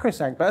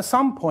sacrosanct. But at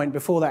some point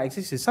before that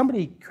existed,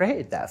 somebody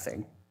created that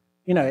thing.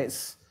 You know,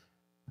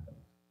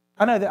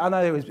 I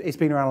know it's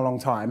been around a long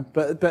time,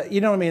 but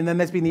you know what I mean? And then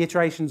there's been the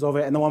iterations of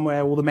it, and the one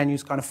where all the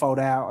menus kind of fold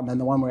out, and then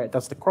the one where it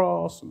does the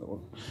cross, and the one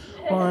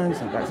lines,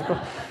 and back to the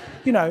cross.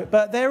 You know,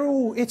 but they're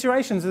all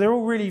iterations, and they're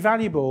all really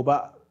valuable,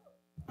 but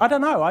I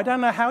don't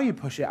know how you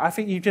push it. I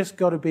think you've just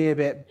got to be a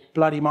bit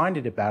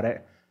bloody-minded about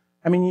it.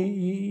 I mean,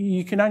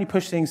 you can only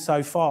push things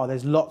so far.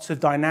 There's lots of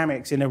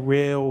dynamics in a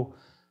real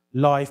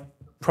live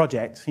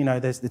project. You know,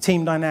 there's the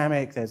team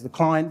dynamic, there's the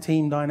client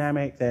team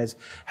dynamic, there's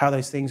how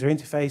those things are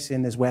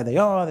interfacing, there's where they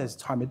are, there's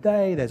time of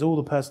day, there's all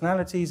the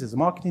personalities, there's the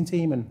marketing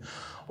team and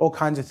all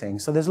kinds of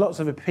things. So there's lots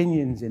of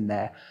opinions in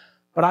there.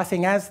 But I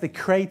think as the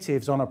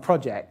creatives on a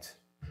project,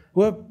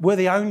 we're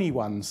the only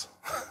ones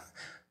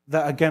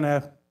that are going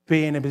to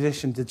be in a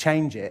position to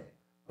change it.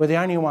 We're the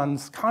only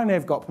ones kind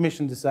of got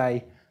permission to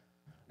say,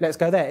 let's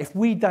go there. If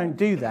we don't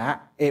do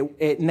that,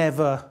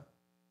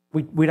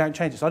 we don't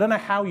change it. So I don't know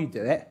how you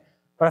do it,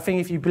 but I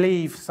think if you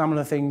believe some of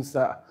the things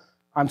that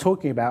I'm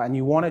talking about and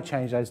you want to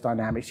change those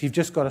dynamics, you've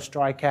just got to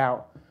strike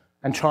out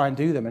and try and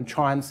do them and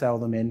try and sell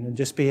them in and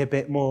just be a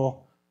bit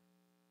more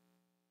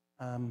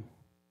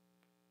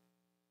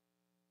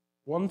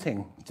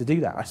wanting to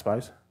do that, I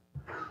suppose.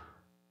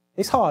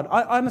 It's hard.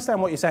 I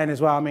understand what you're saying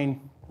as well. I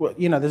mean,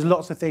 you know, there's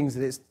lots of things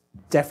that it's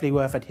definitely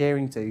worth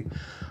adhering to.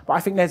 But I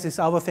think there's this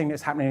other thing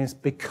that's happening is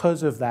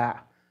because of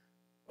that,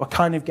 we're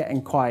kind of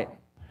getting quite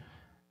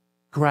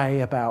grey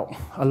about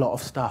a lot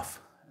of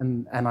stuff.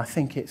 And I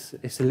think it's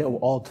a little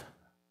odd,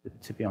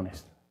 to be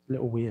honest, a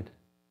little weird.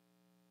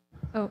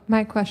 Oh,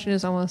 my question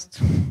is almost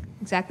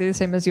exactly the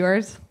same as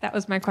yours. That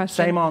was my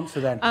question. Same answer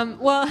then.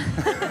 Well,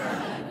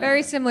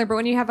 very similar, but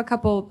when you have a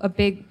couple of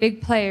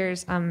big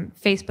players,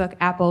 Facebook,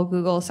 Apple,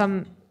 Google,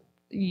 some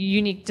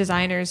unique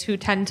designers who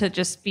tend to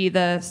just be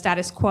the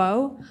status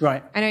quo.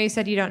 Right. I know you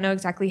said you don't know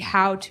exactly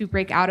how to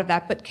break out of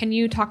that, but can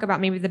you talk about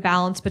maybe the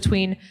balance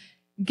between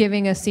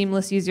giving a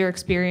seamless user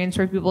experience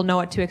where people know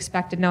what to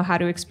expect and know how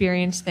to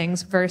experience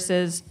things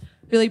versus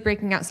really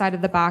breaking outside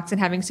of the box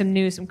and having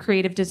some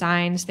creative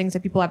designs, things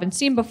that people haven't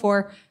seen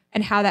before,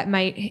 and how that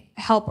might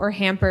help or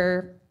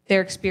hamper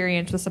their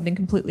experience with something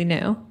completely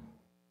new?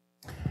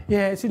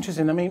 Yeah, it's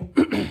interesting. I mean,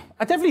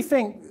 I definitely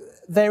think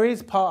there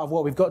is part of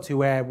what we've got to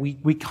where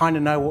we kind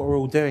of know what we're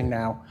all doing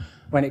now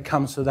when it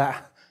comes to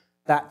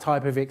that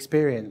type of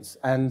experience.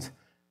 And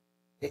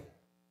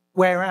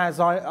whereas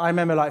I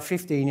remember like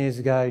 15 years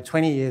ago,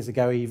 20 years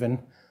ago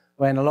even,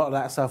 when a lot of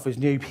that stuff was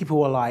new, people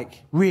were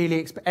like,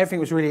 everything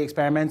was really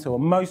experimental,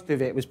 and most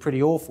of it was pretty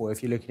awful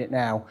if you look at it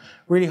now.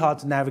 Really hard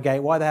to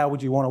navigate. Why the hell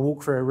would you want to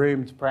walk through a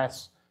room to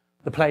press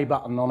the play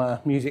button on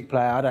a music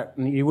player?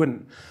 You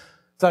wouldn't.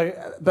 So,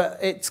 but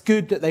it's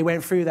good that they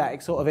went through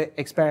that sort of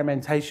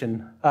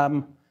experimentation.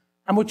 And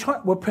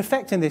we're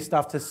perfecting this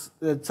stuff to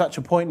such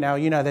a point now.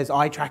 You know, there's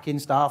eye tracking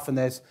stuff, and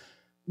there's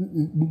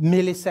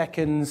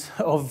milliseconds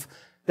of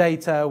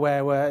data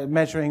where we're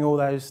measuring all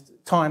those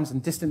times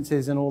and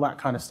distances and all that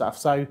kind of stuff.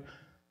 So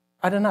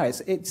I don't know,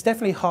 it's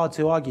definitely hard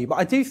to argue. But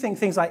I do think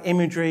things like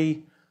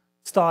imagery,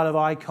 style of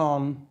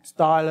icon,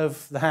 style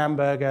of the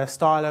hamburger,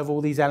 style of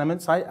all these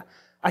elements,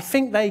 I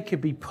think they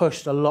could be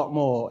pushed a lot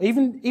more.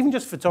 Even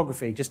just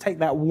photography, just take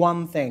that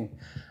one thing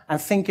and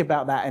think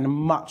about that in a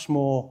much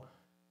more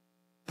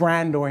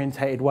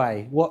brand-orientated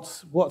way.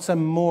 What's a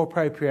more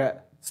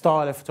appropriate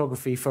style of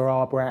photography for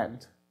our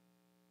brand?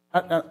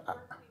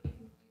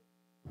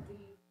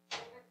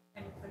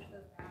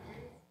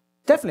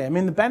 Definitely. I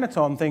mean, the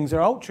Benetton things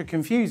are ultra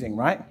confusing,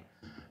 right?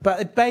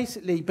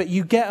 But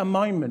you get a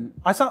moment.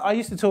 I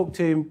used to talk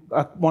to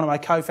one of my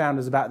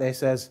co-founders about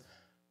this as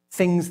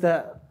things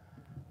that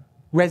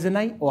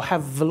resonate or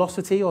have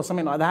velocity or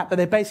something like that, but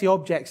they're basically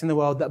objects in the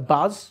world that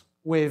buzz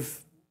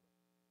with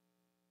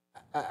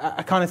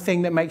a kind of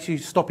thing that makes you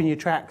stop in your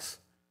tracks,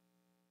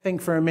 think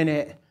for a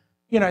minute.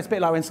 You know, it's a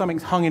bit like when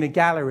something's hung in a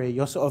gallery,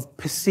 you're sort of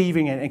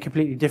perceiving it in a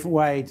completely different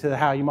way to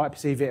how you might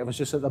perceive it if it was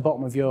just at the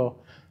bottom of your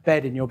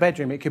bed in your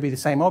bedroom. It could be the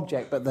same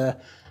object, but the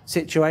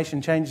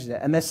situation changes it.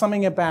 And there's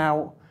something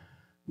about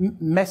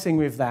messing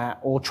with that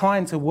or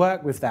trying to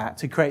work with that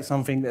to create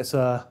something that's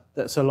a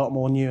lot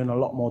more new and a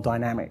lot more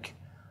dynamic.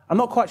 I'm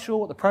not quite sure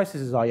what the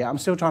processes are yet. I'm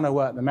still trying to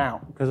work them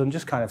out because I'm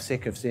just kind of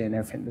sick of seeing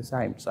everything the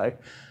same. So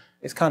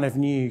it's kind of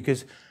new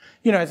because,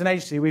 you know, as an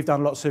agency, we've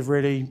done lots of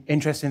really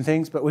interesting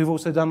things, but we've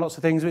also done lots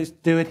of things which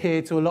do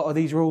adhere to a lot of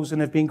these rules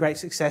and have been great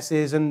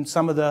successes and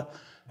some of the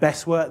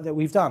best work that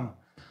we've done.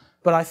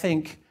 But I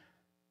think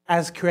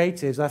as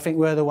creatives, I think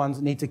we're the ones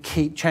that need to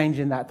keep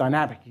changing that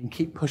dynamic and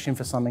keep pushing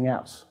for something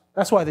else.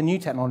 That's why the new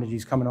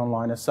technologies coming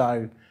online are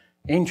so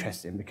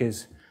interesting,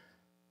 because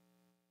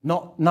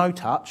no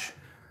touch,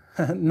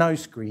 no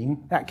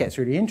screen, that gets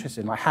really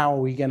interesting. Like, how are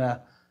we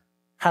gonna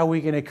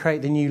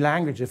create the new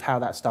language of how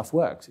that stuff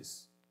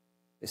works?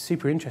 It's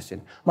super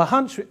interesting. My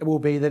hunch will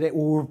be that it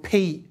will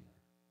repeat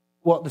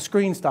what the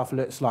screen stuff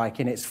looks like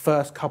in its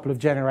first couple of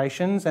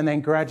generations, and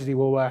then gradually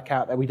we'll work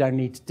out that we don't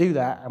need to do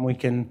that and we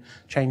can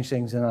change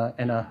things in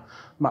a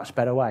much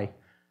better way.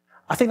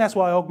 I think that's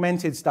why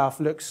augmented stuff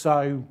looks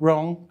so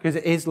wrong, because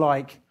it is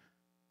like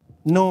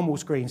normal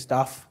screen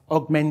stuff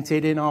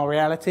augmented in our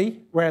reality,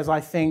 whereas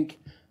I think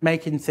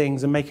making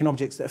things and making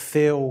objects that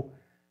feel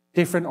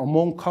different or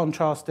more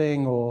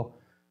contrasting or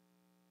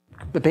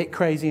a bit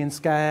crazy in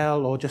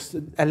scale or just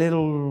a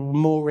little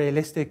more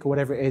realistic or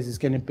whatever it is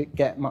going to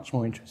get much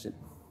more interesting.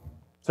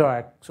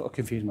 Sorry, I sort of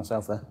confused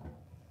myself there.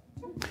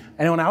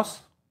 Anyone else?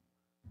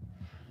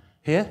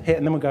 Here,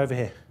 and then we'll go over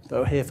here.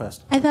 But here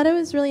first. I thought it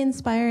was really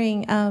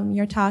inspiring,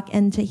 your talk,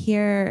 and to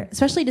hear,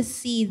 especially to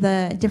see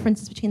the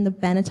differences between the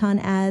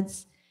Benetton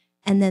ads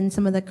and then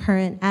some of the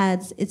current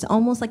ads. It's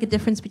almost like a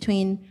difference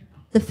between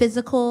the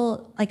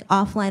physical, like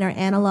offline or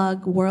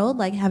analog world,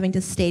 like having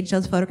to stage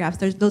those photographs.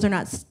 Those are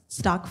not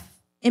stock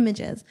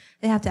images.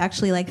 They have to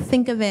actually like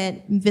think of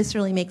it,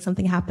 viscerally make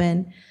something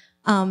happen.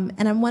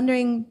 And I'm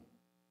wondering,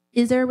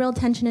 is there a real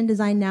tension in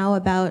design now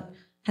about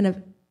kind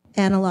of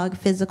analog,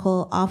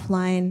 physical,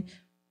 offline,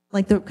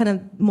 like the kind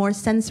of more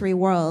sensory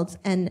worlds,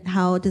 and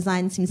how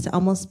design seems to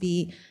almost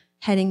be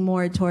heading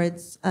more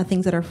towards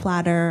things that are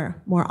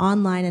flatter, more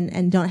online,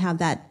 and don't have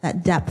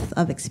that depth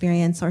of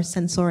experience or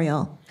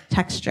sensorial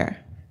texture?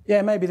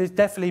 Yeah, maybe there's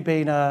definitely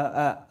been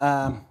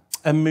a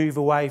move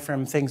away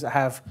from things that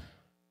have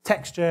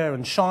texture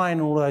and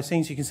shine, all of those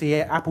things. You can see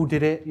here, Apple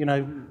did it, you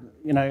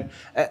know,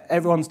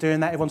 everyone's doing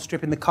that. Everyone's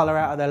stripping the color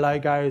out of their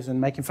logos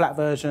and making flat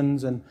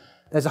versions, and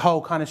there's a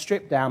whole kind of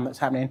strip down that's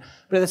happening.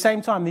 But at the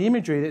same time, the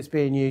imagery that's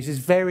being used is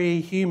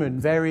very human,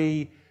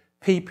 very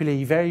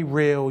peoply, very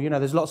real. You know,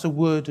 there's lots of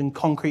wood and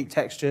concrete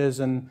textures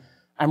and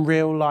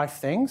real life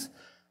things.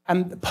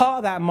 And part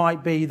of that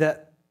might be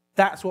that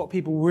that's what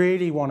people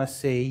really want to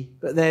see,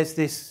 but there's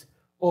this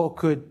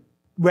awkward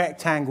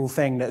rectangle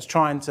thing that's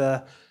trying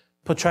to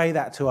portray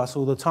that to us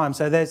all the time.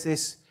 So there's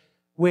this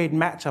weird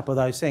matchup of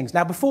those things.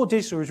 Now, before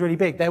digital was really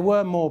big, there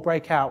were more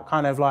breakout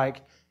kind of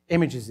like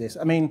images of this.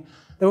 I mean,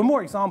 there were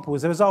more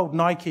examples. There was old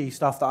Nike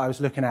stuff that I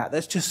was looking at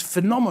that's just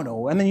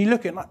phenomenal. And then you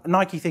look at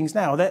Nike things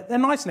now, they're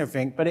nice and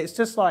everything, but it's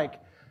just like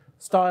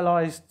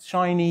stylized,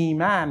 shiny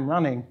man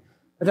running.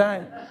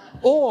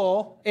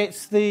 Or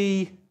it's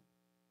the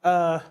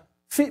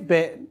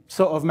Fitbit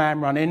sort of man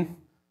running,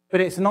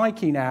 but it's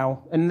Nike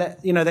now. And,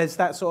 you know, there's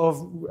that sort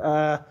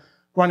of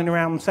running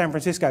around San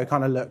Francisco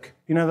kind of look.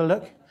 You know the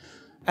look?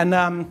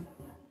 And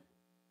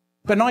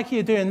but Nike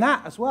are doing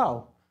that as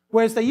well.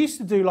 Whereas they used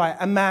to do like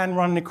a man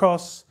running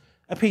across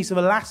a piece of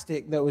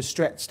elastic that was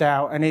stretched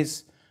out and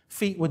his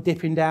feet were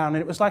dipping down,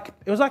 and it was like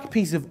a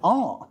piece of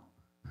art.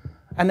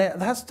 And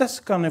that's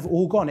kind of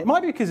all gone. It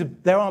might be because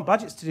there aren't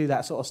budgets to do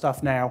that sort of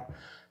stuff now,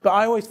 but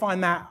I always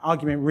find that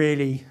argument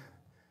really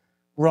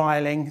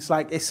riling. It's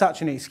like it's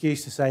such an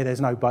excuse to say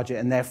there's no budget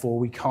and therefore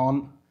we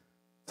can't.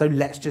 So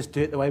let's just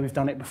do it the way we've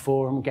done it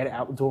before and get it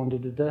out the door and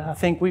da-da-da. I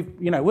think we're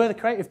the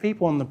creative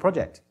people on the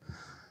project.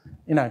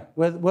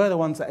 We're the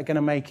ones that are going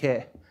to make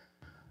it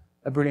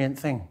a brilliant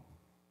thing.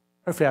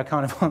 Hopefully I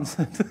kind of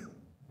answered.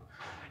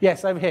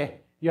 Yes, over here.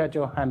 You had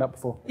your hand up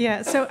before.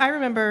 Yeah, so I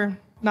remember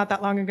not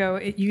that long ago,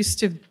 it used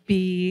to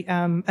be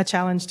a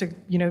challenge to,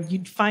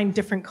 you'd find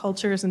different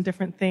cultures and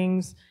different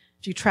things.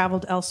 If you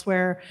traveled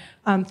elsewhere,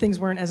 things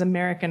weren't as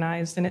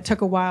Americanized, and it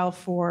took a while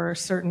for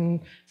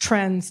certain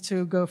trends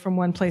to go from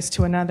one place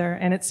to another.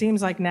 And it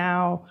seems like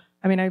now,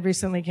 I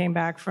recently came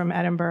back from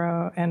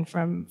Edinburgh and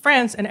from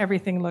France, and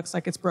everything looks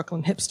like it's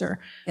Brooklyn hipster.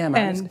 Yeah,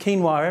 man, it's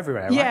quinoa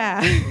everywhere, right?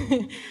 Yeah.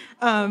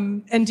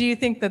 And do you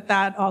think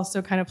that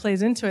also kind of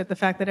plays into it, the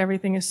fact that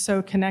everything is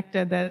so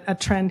connected that a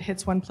trend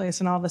hits one place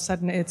and all of a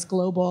sudden it's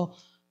global,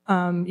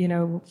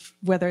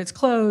 whether it's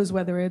clothes,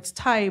 whether it's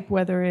type,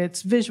 whether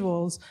it's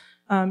visuals,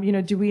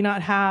 do we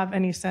not have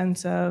any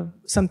sense of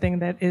something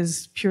that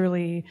is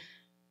purely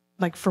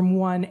like from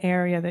one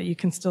area that you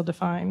can still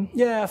define?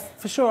 Yeah,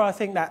 for sure. I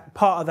think that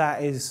part of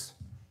that is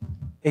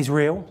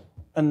real.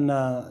 And,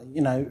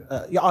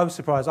 I was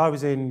surprised. I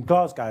was in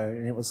Glasgow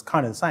and it was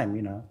kind of the same,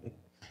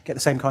 Get the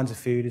same kinds of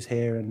food as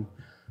here and,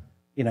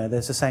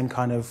 there's the same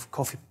kind of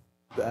coffee,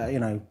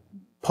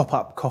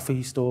 pop-up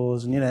coffee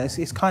stores and,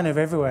 it's kind of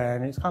everywhere.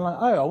 And it's kind of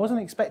like, oh, I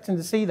wasn't expecting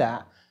to see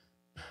that.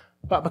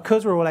 But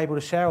because we're all able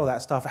to share all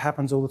that stuff, it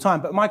happens all the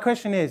time. But my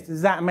question is,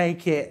 does that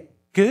make it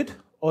good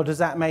or does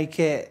that make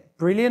it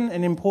brilliant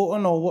and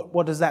important, or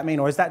what does that mean?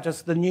 Or is that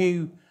just the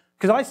new,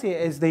 because I see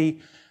it as the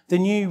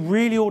new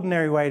really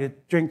ordinary way to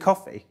drink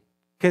coffee,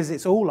 because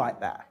it's all like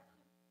that.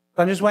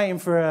 I'm just waiting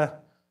for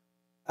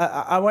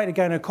I wait to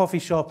go in a coffee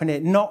shop and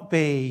it not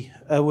be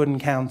a wooden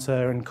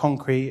counter and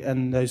concrete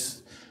and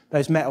those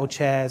metal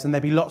chairs, and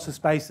there be lots of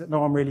space that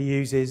no one really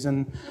uses,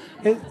 and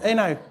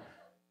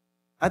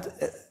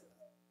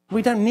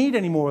we don't need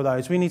any more of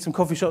those. We need some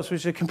coffee shops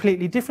which are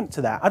completely different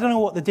to that. I don't know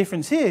what the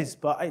difference is,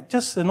 but it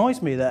just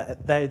annoys me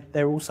that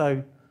they're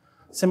also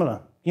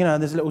similar.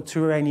 There's little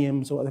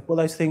terrariums or what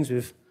those things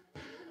with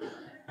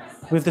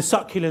the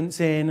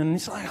succulents in, and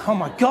it's like, oh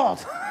my God.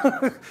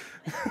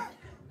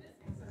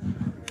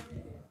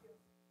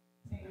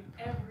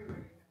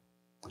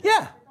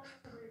 Yeah.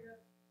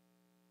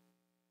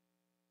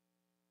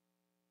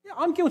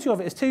 I'm guilty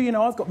of it too.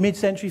 I've got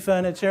mid-century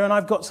furniture and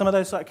I've got some of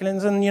those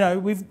succulents,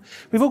 and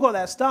we've all got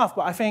that stuff.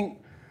 But I think,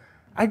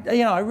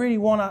 I really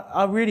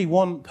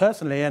want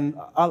personally, and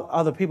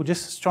other people,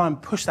 just to try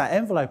and push that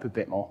envelope a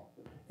bit more.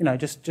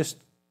 Just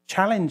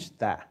challenge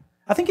that.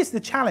 I think it's the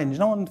challenge.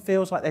 No one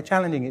feels like they're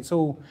challenging. It's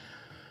all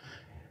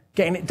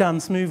getting it done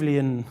smoothly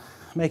and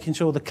making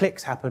sure the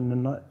clicks happen,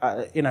 and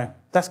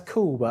that's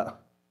cool.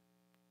 But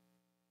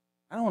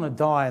I don't want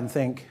to die and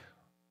think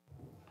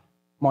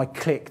my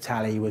click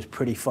tally was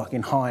pretty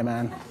fucking high,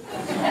 man.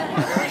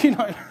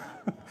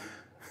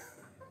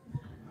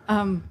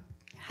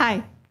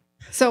 Hi.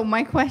 So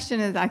my question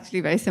is actually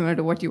very similar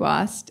to what you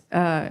asked.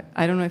 I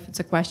don't know if it's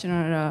a question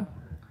or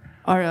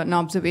an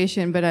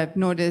observation, but I've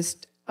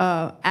noticed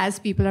as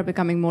people are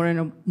becoming more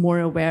and more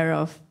aware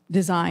of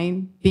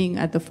design being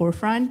at the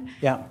forefront,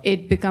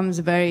 it becomes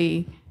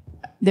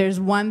there's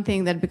one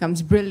thing that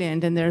becomes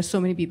brilliant, and there are so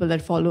many people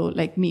that follow,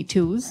 like Me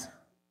Too's.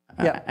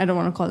 I don't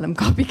want to call them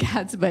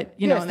copycats, but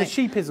it's the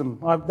sheepism.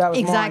 That was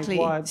exactly.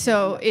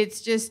 So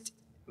it's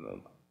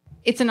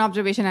an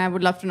observation. I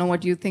would love to know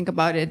what you think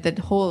about it.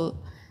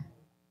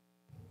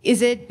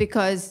 Is it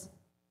because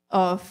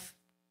of,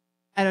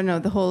 I don't know,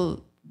 the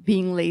whole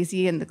being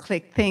lazy and the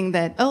click thing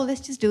that, oh,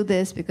 let's just do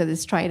this because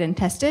it's tried and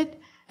tested,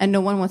 and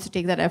no one wants to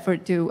take that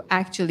effort to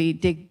actually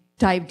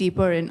dive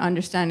deeper in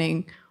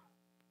understanding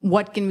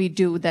what can we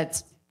do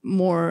that's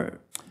more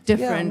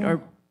different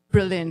or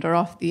brilliant or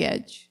off the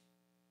edge?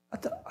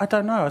 I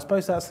don't know. I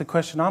suppose that's the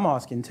question I'm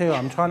asking too.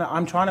 I'm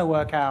trying to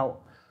work out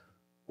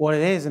what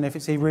it is, and if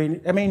it's really.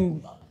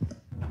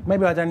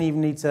 Maybe I don't even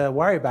need to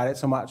worry about it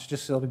so much.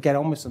 Just sort of get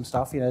on with some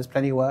stuff. There's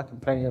plenty of work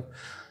and plenty of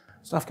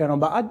stuff going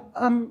on. But I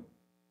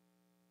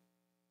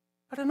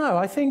don't know.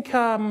 I think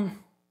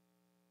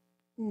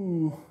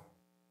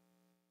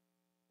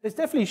there's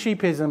definitely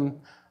sheepism.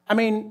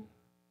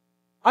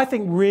 I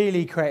think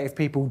really creative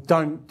people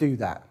don't do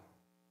that,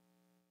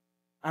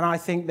 and I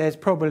think there's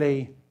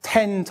probably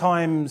 10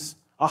 times,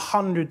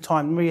 100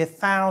 times, maybe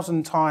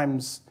 1,000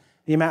 times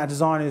the amount of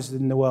designers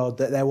in the world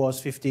that there was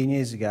 15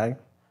 years ago.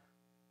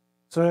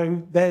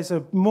 So there's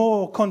a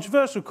more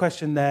controversial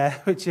question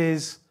there, which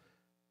is,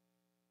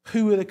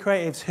 who are the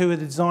creatives, who are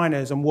the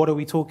designers, and what are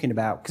we talking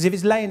about? Because if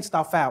it's laying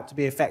stuff out to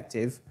be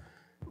effective,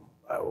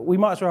 we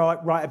might as well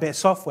write a bit of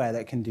software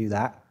that can do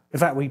that. In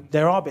fact,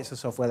 there are bits of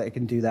software that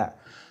can do that.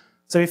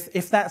 So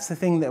if that's the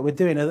thing that we're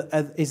doing,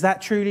 is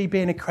that truly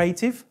being a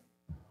creative?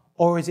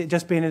 Or is it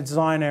just being a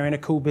designer in a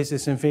cool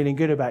business and feeling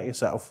good about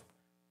yourself?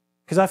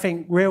 Because I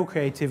think real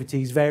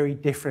creativity is very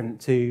different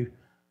to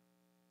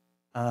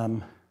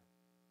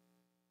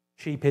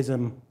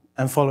sheepism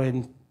and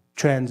following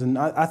trends. And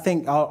I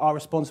think our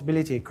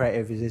responsibility as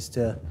creatives is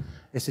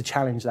to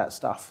challenge that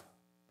stuff.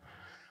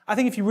 I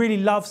think if you really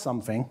love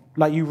something,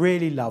 like you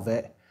really love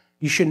it,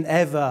 you shouldn't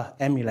ever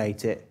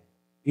emulate it.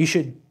 You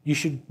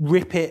should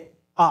rip it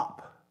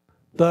up,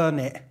 burn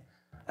it,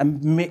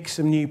 and mix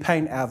some new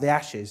paint out of the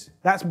ashes.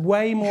 That's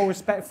way more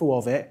respectful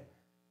of it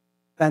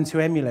than to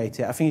emulate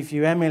it. I think if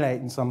you're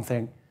emulating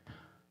something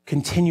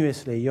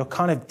continuously, you're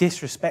kind of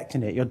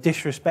disrespecting it. You're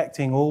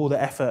disrespecting all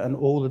the effort and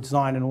all the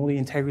design and all the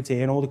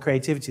integrity and all the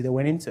creativity that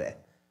went into it.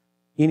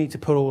 You need to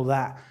put all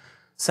that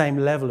same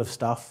level of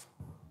stuff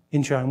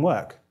into your own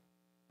work.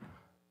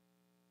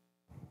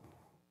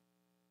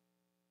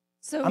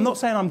 So I'm not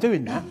saying I'm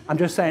doing that. I'm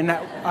just saying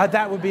that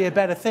that would be a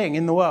better thing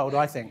in the world,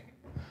 I think.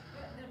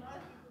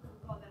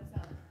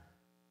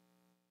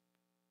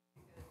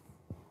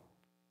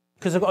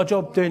 Because I've got a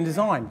job doing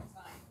design.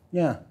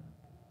 Yeah.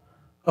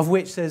 Of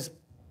which there's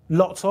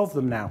lots of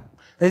them now.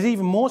 There's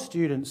even more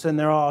students than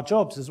there are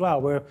jobs as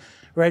well. We're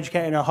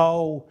educating a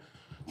whole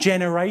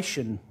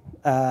generation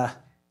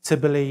to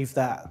believe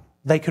that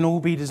they can all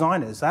be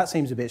designers. That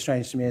seems a bit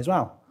strange to me as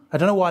well. I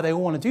don't know why they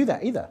all want to do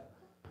that either.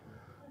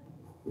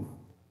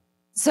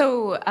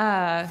 So,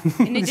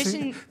 in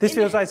addition... this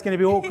feels like it's going to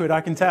be awkward,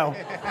 I can tell.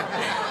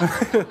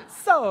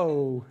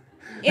 So...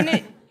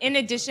 In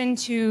addition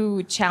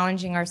to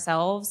challenging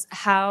ourselves,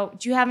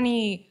 do you have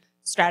any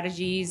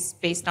strategies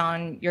based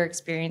on your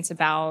experience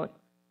about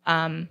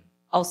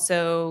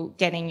also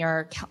getting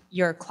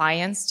your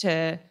clients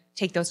to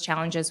take those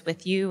challenges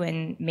with you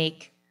and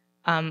make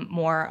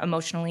more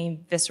emotionally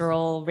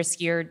visceral,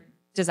 riskier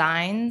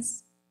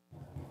designs?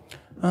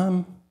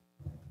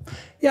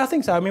 Yeah, I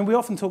think so. I mean, we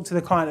often talk to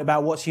the client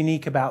about what's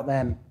unique about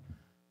them.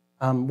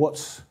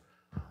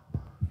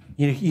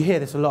 You hear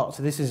this a lot,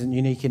 so this isn't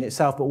unique in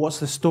itself, but what's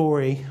the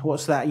story?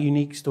 What's that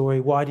unique story?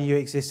 Why do you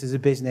exist as a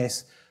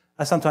business?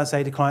 I sometimes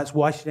say to clients,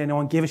 why should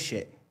anyone give a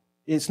shit?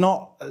 It's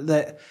not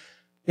that,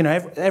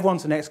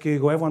 everyone's an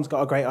ex-Google, everyone's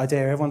got a great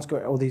idea, everyone's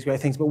got all these great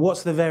things, but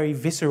what's the very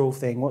visceral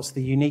thing? What's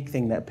the unique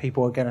thing that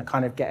people are going to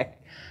kind of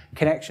get a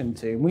connection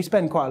to? And we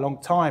spend quite a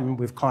long time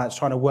with clients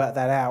trying to work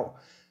that out.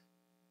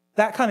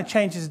 That kind of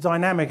changes the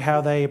dynamic, how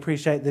they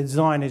appreciate the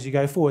design as you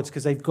go forwards,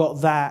 because they've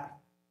got that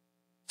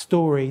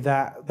story,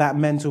 that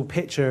mental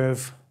picture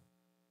of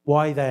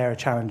why they're a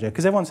challenger.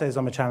 Because everyone says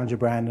I'm a challenger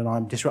brand and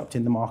I'm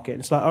disrupting the market.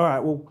 It's like, all right,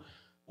 well,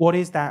 what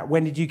is that?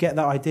 When did you get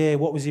that idea?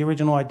 What was the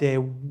original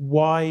idea?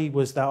 Why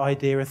was that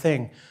idea a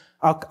thing?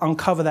 I'll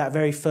uncover that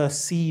very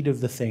first seed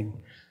of the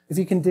thing. If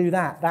you can do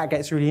that, that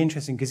gets really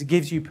interesting because it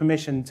gives you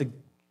permission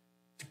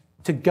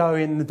to go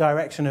in the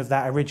direction of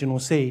that original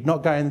seed,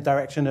 not go in the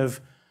direction of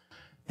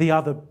the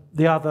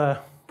other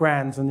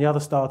brands and the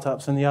other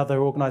startups and the other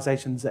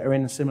organizations that are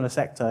in a similar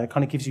sector. It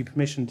kind of gives you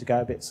permission to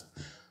go a bit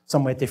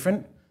somewhere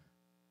different.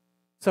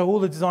 So all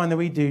the design that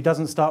we do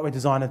doesn't start with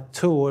design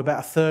at all. About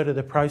a third of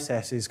the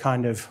process is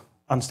kind of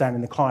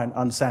understanding the client,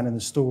 understanding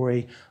the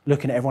story,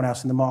 looking at everyone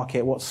else in the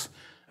market, what's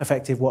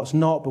effective, what's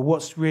not, but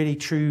what's really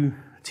true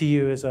to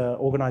you as an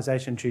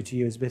organization, true to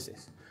you as a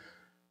business.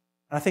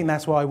 And I think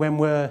that's why when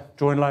we're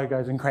drawing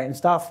logos and creating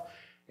stuff,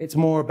 it's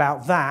more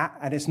about that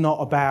and it's not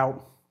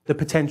about the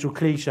potential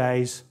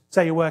cliches.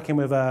 Say you're working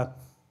with a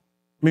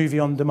movie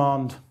on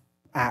demand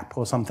app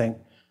or something.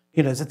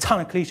 There's a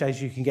ton of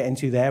cliches you can get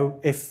into there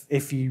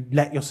if you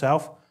let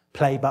yourself.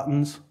 Play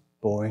buttons,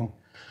 boring.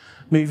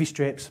 Movie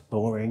strips,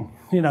 boring.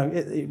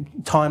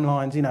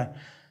 Timelines,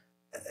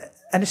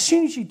 And as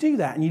soon as you do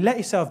that and you let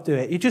yourself do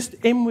it, you're just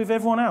in with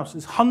everyone else.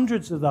 There's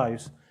hundreds of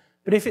those.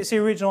 But if it's the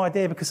original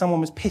idea because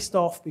someone was pissed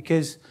off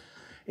because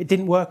it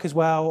didn't work as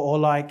well, or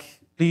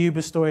like the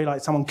Uber story,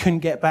 like someone couldn't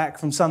get back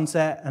from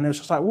sunset and it was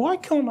just like, why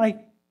can't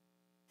I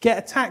get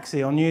a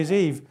taxi on New Year's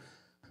Eve?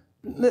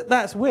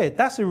 That's weird.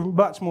 That's a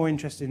much more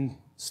interesting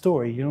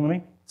story, you know what I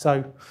mean?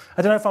 So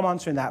I don't know if I'm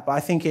answering that, but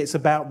I think it's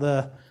about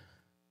the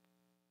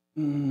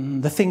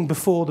thing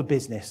before the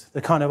business,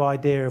 the kind of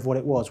idea of what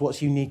it was,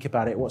 what's unique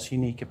about it, what's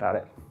unique about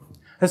it.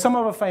 There's some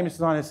other famous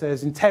designer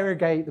says,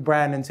 interrogate the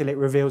brand until it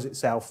reveals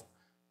itself.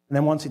 And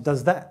then once it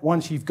does that,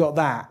 once you've got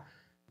that,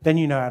 then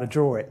you know how to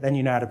draw it, then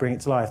you know how to bring it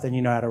to life, then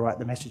you know how to write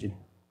the messaging.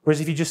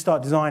 Whereas if you just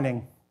start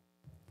designing,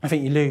 I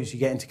think you lose, you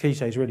get into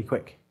cliches really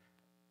quick.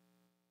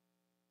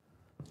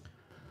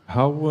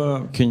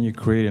 How can you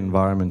create an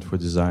environment for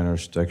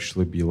designers to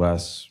actually be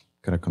less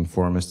kind of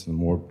conformist and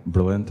more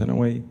brilliant in a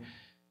way?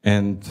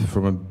 And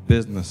from a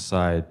business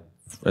side,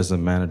 as a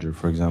manager,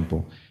 for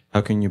example,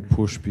 how can you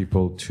push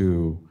people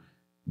to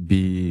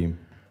be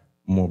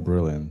more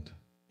brilliant?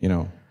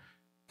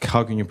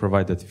 How can you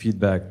provide that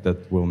feedback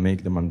that will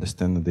make them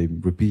understand that they're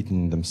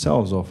repeating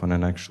themselves often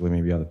and actually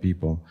maybe other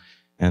people,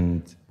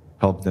 and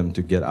help them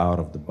to get out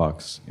of the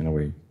box in a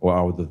way, or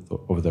out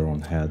of their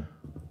own head?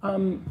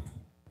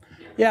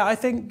 Yeah, I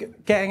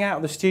think getting out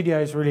of the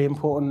studio is really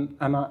important,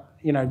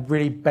 and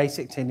really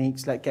basic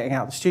techniques like getting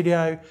out of the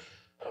studio.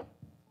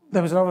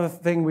 There was another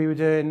thing we were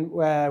doing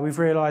where we've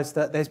realised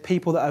that there's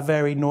people that are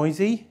very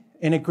noisy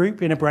in a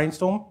group, in a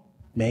brainstorm,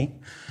 me.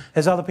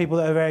 There's other people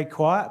that are very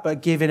quiet,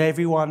 but giving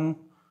everyone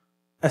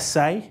a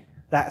say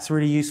That's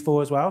really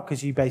useful as well,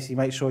 because you basically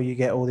make sure you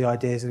get all the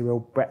ideas and the real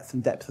breadth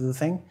and depth of the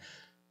thing.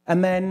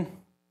 And then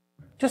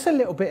just a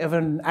little bit of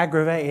an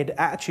aggravated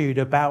attitude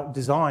about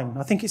design.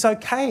 I think it's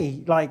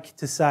okay, like,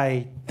 to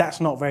say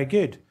that's not very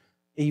good,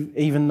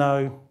 even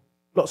though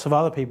lots of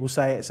other people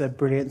say it's a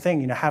brilliant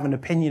thing. You know, have an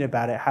opinion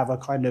about it, have a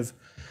kind of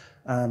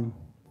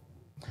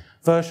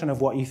version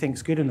of what you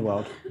think's good in the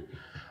world.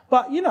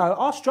 But, you know,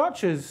 our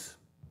structure's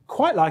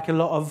quite like a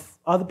lot of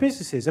other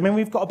businesses. I mean,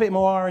 we've got a bit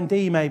more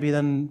R&D maybe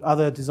than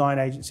other design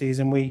agencies,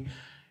 and we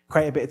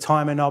create a bit of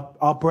time, and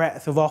our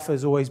breadth of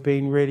offers always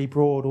been really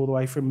broad, all the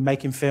way from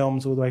making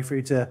films all the way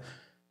through to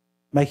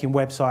making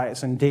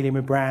websites and dealing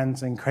with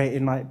brands and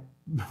creating like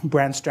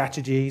brand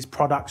strategies,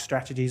 product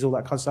strategies, all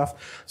that kind of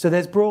stuff. So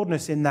there's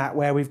broadness in that,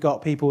 where we've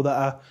got people that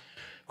are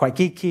quite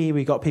geeky,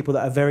 we've got people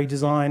that are very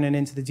design and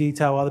into the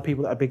detail, other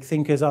people that are big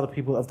thinkers, other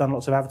people that have done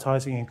lots of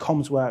advertising and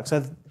comms work.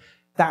 So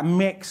that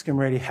mix can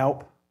really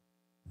help,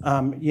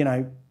 you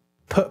know,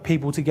 put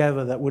people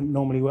together that wouldn't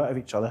normally work with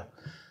each other.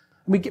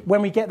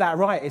 When we get that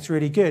right, it's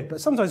really good.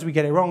 But sometimes we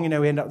get it wrong. You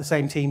know, we end up the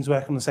same teams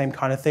working on the same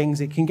kind of things.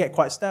 It can get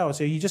quite stale.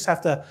 So you just have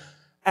to,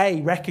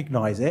 A,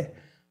 recognise it,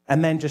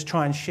 and then just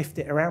try and shift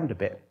it around a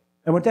bit.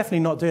 And we're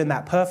definitely not doing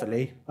that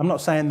perfectly. I'm not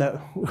saying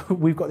that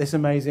we've got this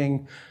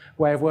amazing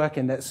way of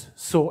working that's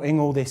sorting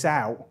all this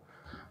out.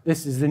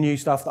 This is the new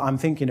stuff that I'm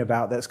thinking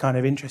about that's kind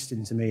of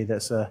interesting to me,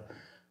 that's you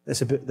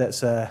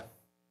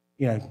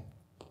know,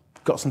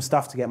 got some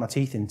stuff to get my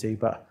teeth into,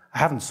 but I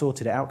haven't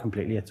sorted it out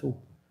completely at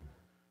all.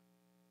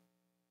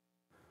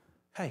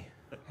 Hey,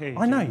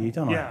 I know you,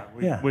 don't I?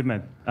 Yeah, we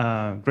met.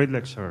 Great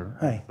lecture.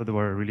 Hey. So there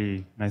were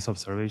really nice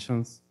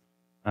observations.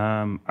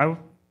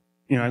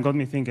 It got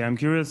me thinking. I'm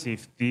curious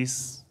if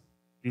this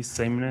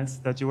sameness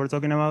that you were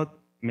talking about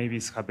maybe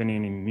is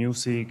happening in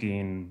music,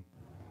 in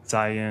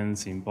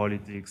science, in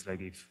politics. Like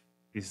if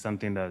this is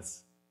something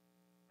that's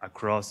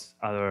across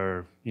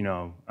other,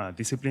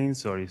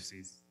 disciplines, or if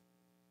it's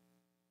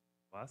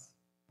us.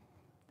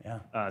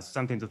 Yeah.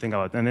 Something to think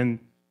about. And then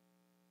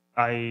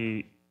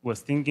I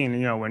was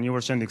thinking, when you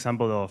were sharing the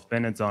example of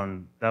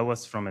Benetton, that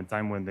was from a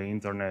time when the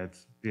internet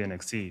didn't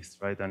exist,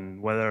 right? And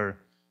whether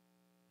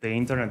the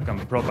internet can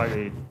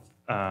propagate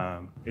a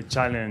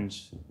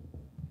challenge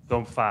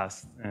so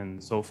fast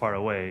and so far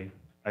away.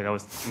 Like I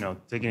was,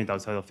 taking it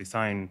outside of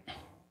design.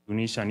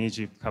 Tunisia and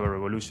Egypt have a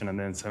revolution, and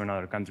then 7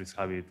 other countries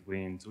have it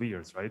within 2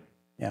 years, right?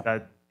 Yeah.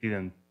 That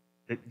didn't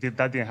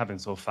happen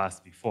so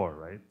fast before,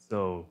 right?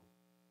 So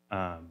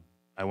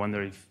I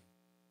wonder if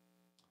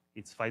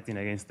it's fighting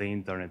against the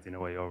internet in a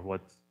way, or what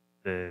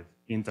the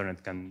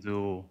internet can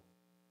do.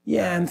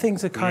 Yeah, and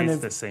things are kind of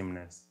the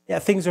sameness. Yeah,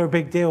 things are a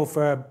big deal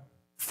for a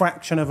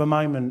fraction of a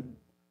moment.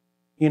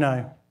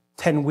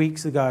 10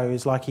 weeks ago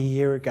is like a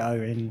year ago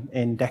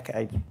in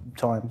decade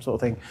time, sort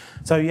of thing.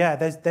 So yeah,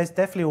 there's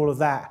definitely all of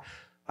that.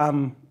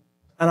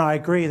 And I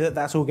agree that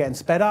that's all getting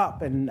sped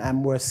up,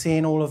 and we're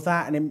seeing all of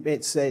that, and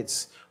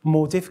it's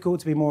more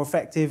difficult to be more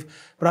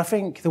effective. But I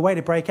think the way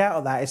to break out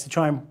of that is to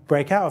try and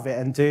break out of it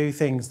and do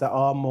things that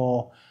are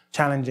more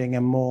challenging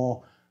and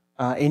more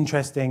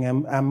interesting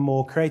and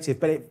more creative.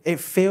 But it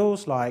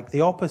feels like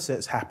the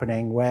opposite's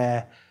happening,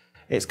 where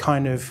it's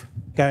kind of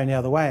going the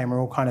other way, and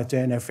we're all kind of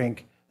doing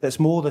everything that's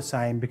more the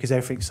same because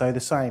everything's so the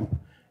same.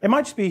 It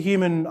might just be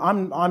human.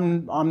 I'm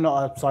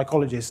not a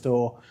psychologist,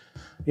 or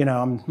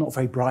I'm not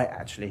very bright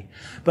actually,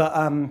 but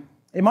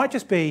it might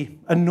just be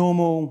a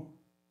normal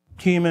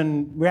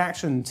human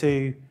reaction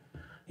to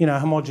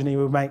homogeny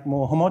would make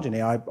more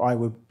homogeny, I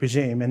would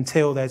presume,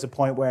 until there's a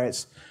point where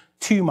it's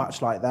too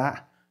much like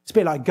that. It's a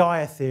bit like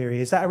Gaia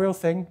theory. Is that a real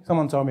thing?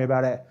 Someone told me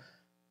about it.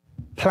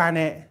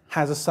 Planet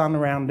has a sun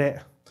around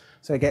it,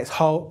 so it gets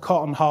caught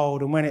on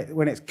hold, and when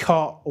it's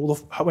cold,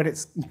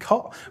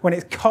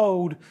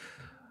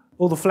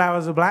 all the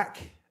flowers are black,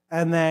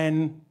 and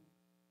then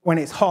when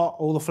it's hot,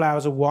 all the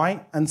flowers are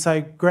white, and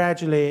so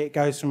gradually it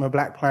goes from a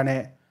black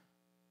planet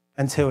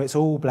until it's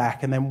all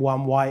black, and then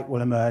one white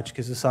will emerge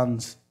because the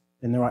sun's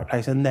in the right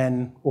place, and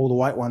then all the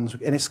white ones.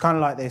 And it's kind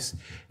of like this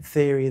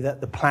theory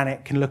that the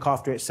planet can look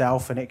after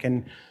itself and it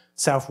can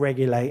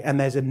self-regulate, and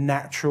there's a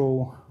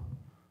natural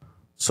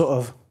sort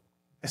of,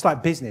 it's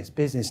like business.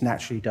 Business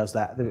naturally does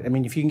that. I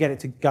mean, if you can get it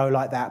to go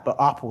like that, but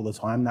up all the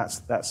time,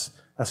 that's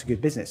a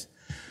good business.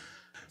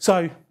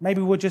 So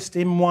maybe we're just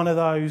in one of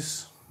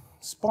those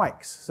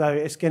spikes. So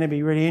it's going to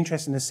be really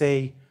interesting to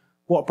see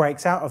what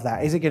breaks out of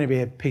that. Is it going to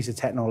be a piece of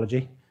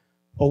technology,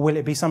 or will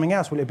it be something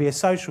else? Will it be a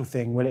social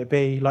thing? Will it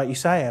be, like you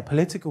say, a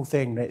political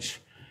thing that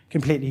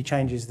completely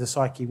changes the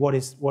psyche? What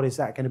is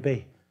that going to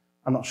be?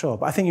 I'm not sure.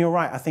 But I think you're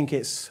right. I think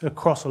it's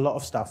across a lot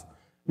of stuff.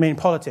 I mean,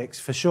 politics,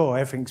 for sure,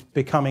 everything's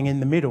becoming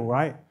in the middle,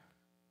 right?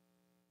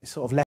 It's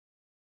sort of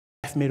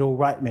left middle,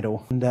 right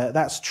middle. And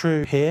that's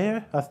true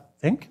here, I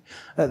think.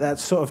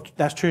 That's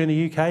true in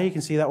the UK. You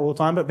can see that all the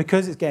time. But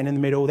because it's getting in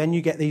the middle, then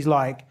you get these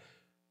like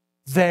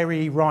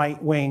very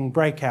right-wing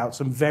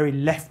breakouts and very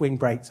left-wing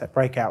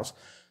breakouts.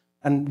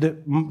 And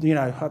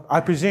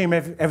I presume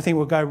everything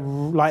will go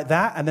like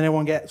that, and then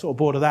everyone get sort of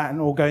bored of that and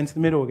all go into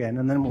the middle again,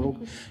 and then we'll,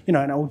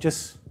 and it will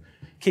just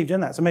keep doing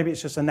that. So maybe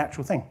it's just a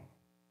natural thing.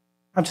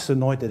 I'm just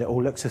annoyed that it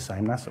all looks the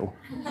same, that's all.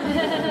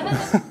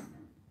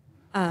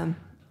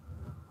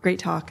 Great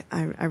talk.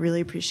 I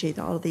really appreciate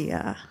all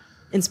the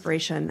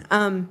inspiration.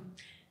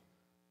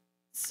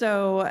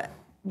 So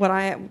what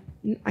I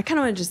kind of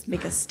want to just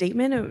make a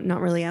statement and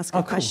not really ask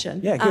a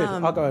question. Yeah, good.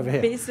 I'll go over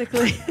here.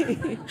 Basically,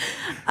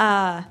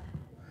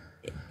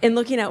 in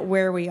looking at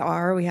where we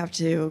are, we have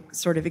to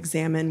sort of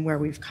examine where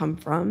we've come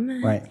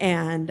from. Right.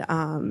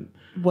 And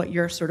what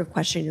your sort of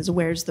question is,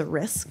 where's the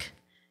risk?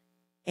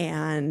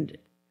 And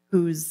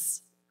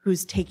who's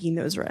taking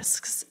those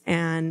risks?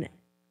 And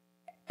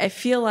I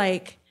feel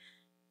like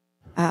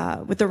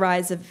with the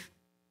rise of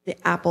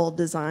the Apple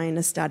design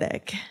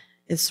aesthetic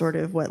is sort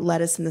of what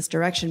led us in this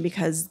direction,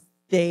 because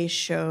they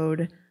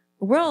showed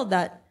a world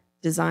that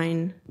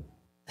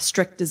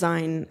strict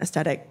design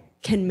aesthetic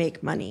can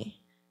make money.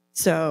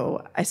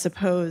 So I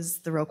suppose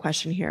the real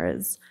question here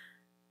is,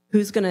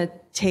 who's going to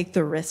take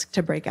the risk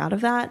to break out of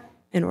that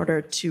in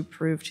order to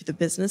prove to the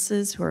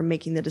businesses who are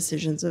making the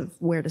decisions of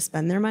where to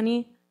spend their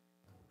money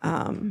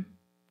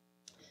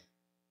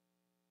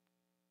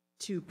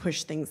to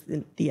push things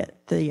in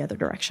the other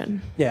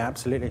direction? Yeah,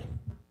 absolutely.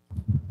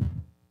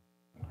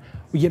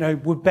 You know,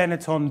 would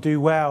Benetton do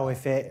well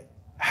if it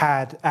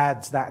had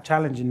ads that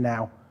challenging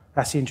now?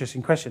 That's the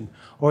interesting question.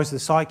 Or is the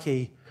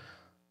psyche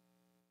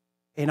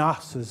in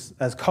us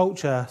as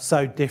culture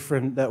so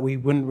different that we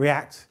wouldn't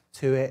react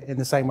to it in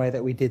the same way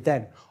that we did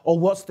then? Or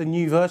what's the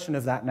new version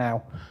of that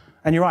now?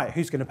 And you're right,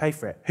 who's going to pay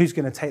for it? Who's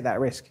going to take that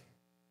risk?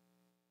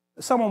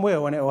 Someone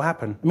will, and it will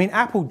happen. I mean,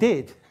 Apple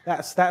did.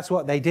 That's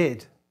what they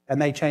did,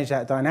 and they changed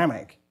that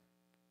dynamic.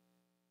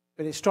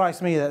 But it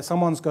strikes me that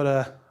someone's got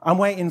to... I'm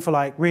waiting for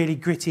like really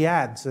gritty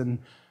ads and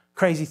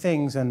crazy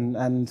things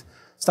and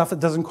stuff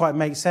that doesn't quite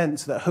make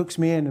sense, that hooks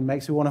me in and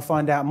makes me want to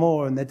find out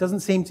more. And there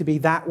doesn't seem to be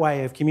that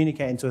way of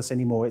communicating to us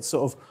anymore. It's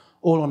sort of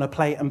all on a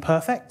plate and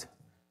perfect.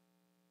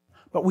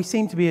 But we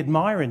seem to be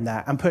admiring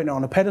that and putting it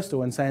on a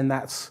pedestal and saying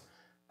that's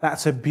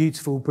a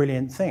beautiful,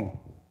 brilliant thing.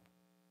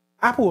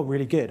 Apple are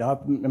really good. I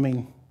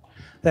mean,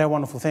 they're a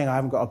wonderful thing. I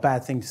haven't got a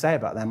bad thing to say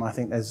about them. I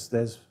think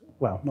there's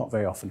well, not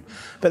very often,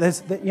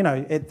 but you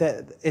know,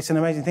 it's an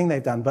amazing thing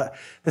they've done. But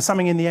there's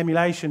something in the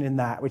emulation in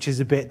that which is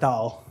a bit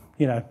dull.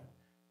 You know,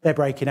 they're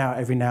breaking out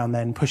every now and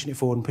then, pushing it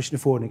forward,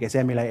 and it gets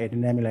emulated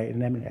and emulated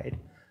and emulated.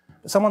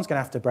 But someone's going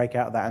to have to break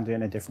out of that and do it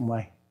in a different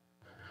way.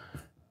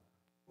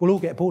 We'll all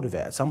get bored of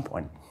it at some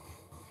point.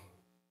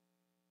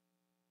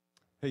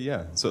 Hey,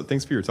 yeah. So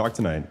thanks for your talk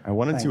tonight. I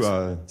wanted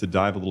to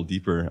dive a little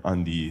deeper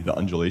on the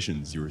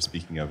undulations you were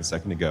speaking of a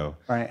second ago.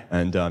 Right.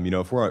 And you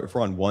know, if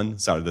we're on one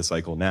side of the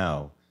cycle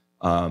now,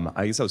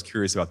 I guess I was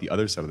curious about the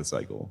other side of the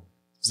cycle.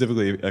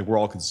 Specifically, like, we're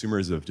all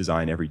consumers of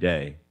design every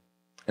day,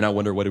 and I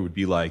wonder what it would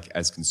be like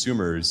as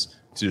consumers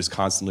to just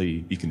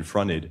constantly be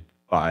confronted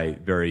by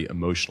very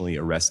emotionally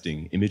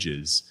arresting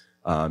images.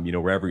 You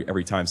know, where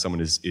every time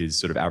someone is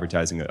sort of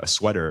advertising a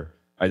sweater,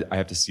 I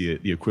have to see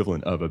the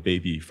equivalent of a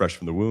baby fresh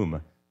from the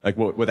womb. Like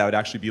what that would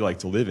actually be like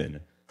to live in.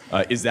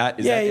 Is that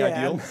the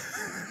ideal?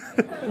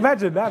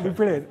 Imagine, that'd be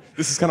brilliant.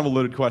 This is kind of a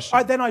loaded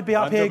question. Then I'd be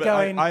up here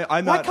going,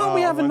 why can't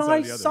we have a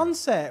nice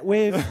sunset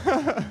with,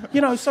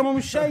 you know, someone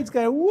with shades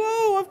going,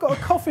 whoa, I've got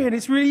a coffee and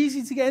it's really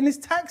easy to get in this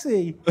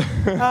taxi.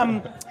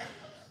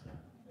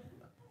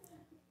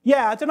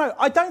 Yeah, I don't know.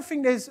 I don't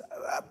think there's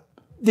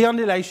the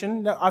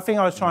undulation. I think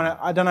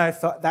I don't know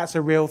if that's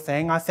a real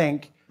thing. I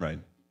don't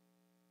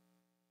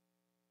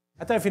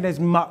think there's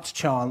much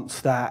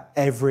chance that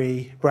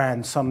every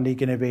brand's suddenly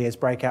going to be as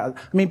breakout.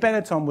 I mean,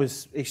 Benetton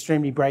was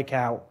extremely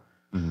breakout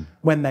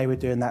when they were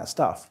doing that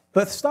stuff.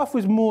 But stuff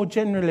was more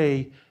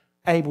generally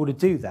able to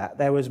do that.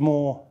 There was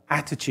more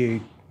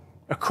attitude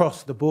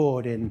across the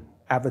board in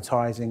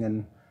advertising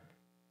and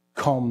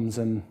comms,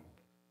 and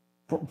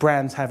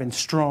brands having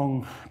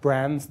strong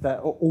brands that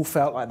all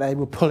felt like they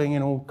were pulling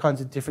in all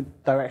kinds of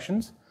different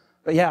directions.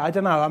 But yeah, I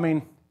don't know. I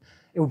mean,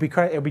 it would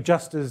be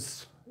just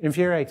as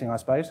infuriating, I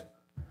suppose.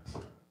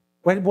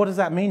 What does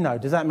that mean, though?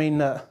 Does that mean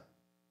that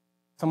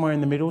somewhere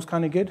in the middle is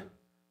kind of good?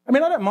 I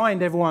mean, I don't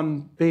mind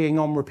everyone being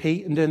on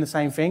repeat and doing the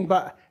same thing,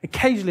 but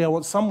occasionally I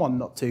want someone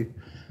not to.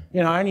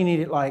 You know, I only need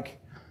it like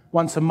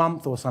once a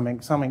month or something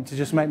to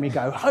just make me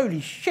go, holy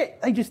shit,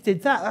 they just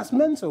did that. That's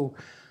mental.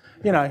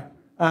 You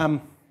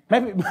know,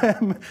 maybe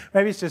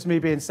it's just me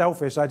being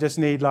selfish. I just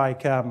need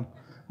like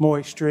more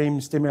extreme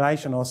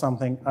stimulation or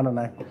something. I don't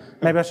know.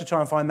 Maybe I should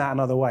try and find that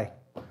another way.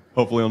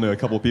 Hopefully only a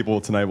couple of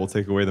people tonight will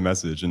take away the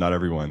message, and not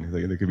everyone.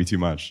 There could be too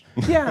much.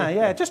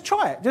 Yeah. Just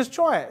try it. Just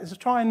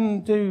try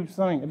and do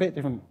something a bit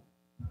different.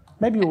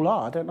 Maybe you all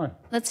are. I don't know.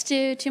 Let's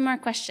do 2 more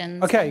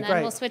questions. Okay, and then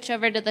great. We'll switch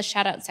over to the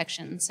shout-out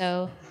section.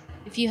 So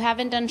if you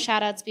haven't done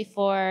shout-outs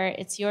before,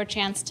 it's your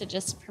chance to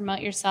just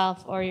promote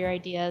yourself or your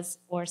ideas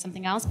or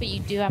something else, but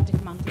you do have to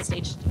come onto the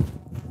stage.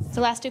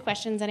 So last 2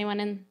 questions. Anyone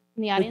in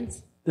the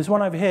audience? There's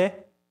one over here.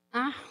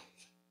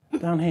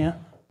 Down here.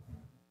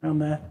 Down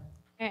there.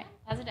 All right.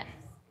 How's it done?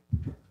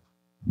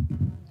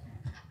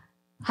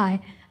 Hi.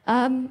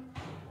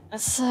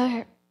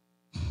 So...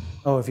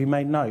 Oh, have you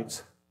made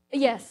notes?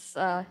 Yes.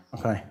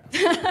 Okay.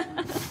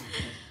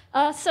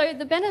 So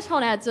the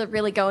Benetton ads are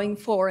really going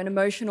for an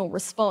emotional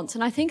response,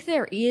 and I think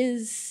there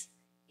is,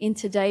 in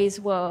today's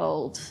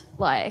world,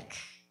 like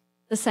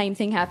the same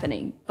thing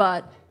happening,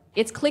 but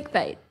it's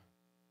clickbait.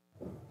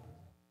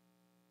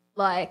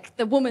 Like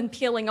the woman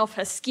peeling off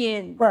her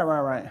skin.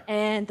 Right.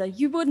 And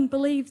you wouldn't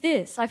believe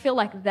this. I feel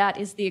like that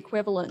is the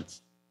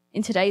equivalent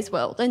in today's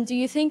world. And do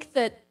you think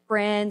that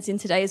brands in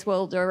today's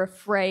world are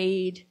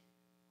afraid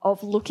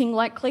of looking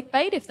like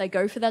clickbait if they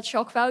go for that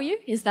shock value?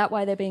 Is that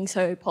why they're being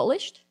so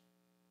polished?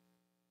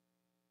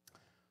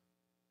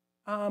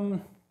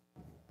 I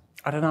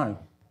don't know.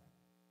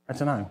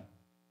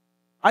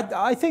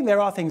 I think there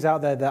are things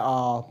out there that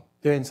are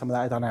doing some of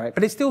that dynamic,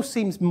 but it still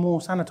seems more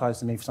sanitized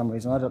to me for some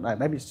reason. I don't know.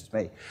 Maybe it's just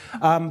me.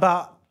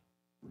 But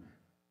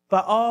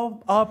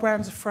are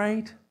brands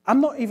afraid? I'm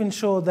not even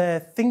sure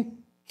they're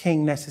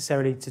thinking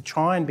necessarily to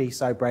try and be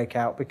so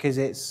breakout, because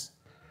it's.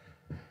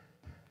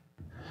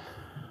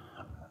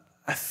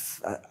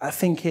 I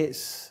think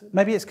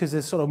maybe it's because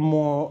there's sort of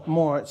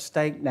more at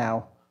stake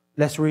now,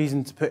 less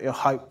reason to put your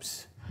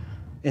hopes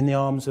in the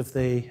arms of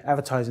the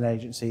advertising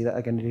agency that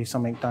are going to do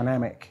something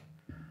dynamic.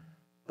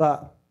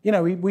 But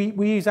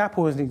we use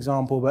Apple as an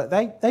example, but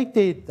they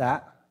did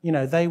that.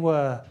 They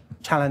were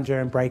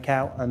challenger and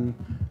breakout, and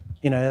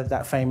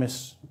that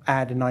famous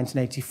ad in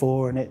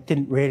 1984, and it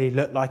didn't really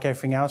look like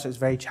everything else. It was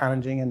very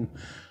challenging and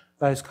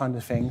those kind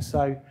of things.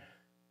 So,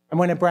 and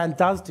when a brand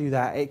does do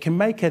that, it can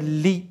make a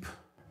leap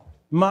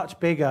much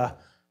bigger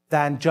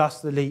than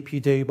just the leap you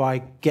do by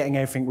getting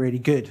everything really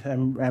good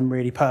and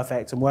really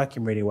perfect and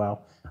working really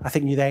well. I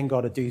think you then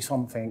got to do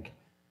something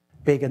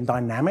big and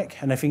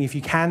dynamic. And I think if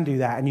you can do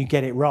that and you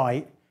get it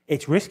right,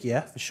 it's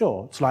riskier for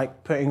sure. It's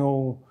like putting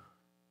all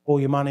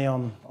your money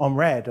on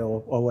red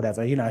or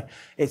whatever,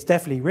 It's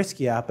definitely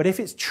riskier. But if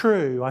it's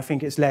true, I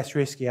think it's less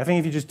risky. I think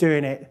if you're just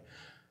doing it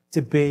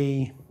to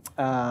be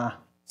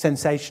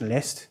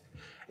sensationalist,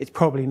 it's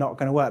probably not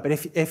going to work. But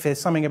if there's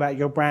something about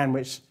your brand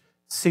which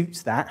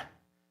suits that,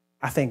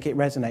 I think it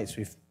resonates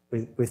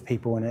with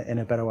people in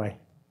a better way.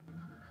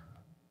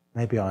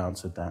 Maybe I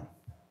answered that.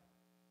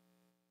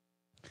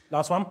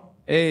 Last one.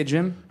 Hey,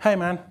 Jim. Hey,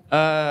 man.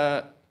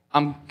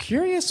 I'm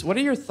curious, what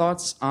are your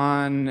thoughts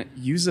on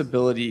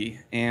usability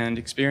and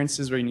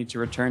experiences where you need to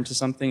return to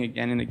something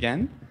again and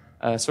again?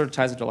 Sort of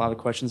ties into a lot of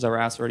the questions that were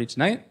asked already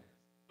tonight.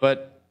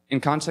 But in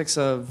context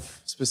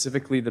of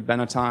specifically the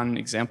Benetton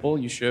example,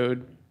 you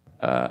showed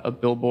a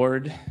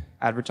billboard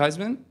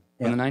advertisement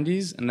from the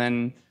 90s, and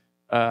then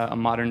a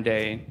modern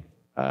day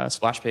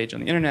splash page on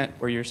the internet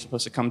where you're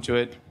supposed to come to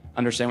it,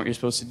 understand what you're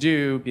supposed to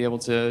do, be able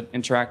to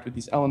interact with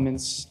these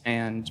elements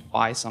and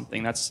buy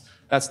something. That's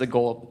the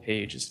goal of the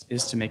page,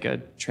 is to make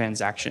a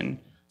transaction.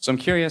 So I'm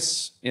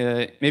curious,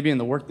 maybe in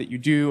the work that you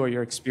do or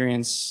your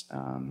experience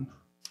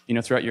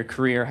throughout your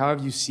career, how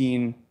have you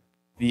seen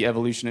the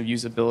evolution of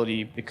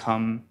usability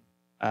become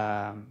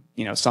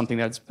something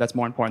that's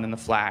more important than the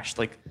flash?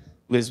 Like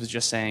Liz was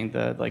just saying,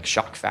 the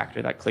shock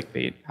factor, that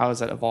clickbait, how has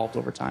that evolved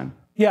over time?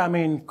 Yeah, I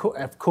mean,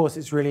 of course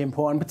it's really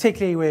important,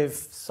 particularly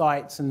with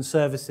sites and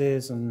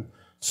services and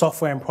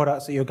software and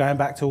products that you're going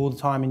back to all the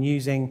time and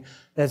using.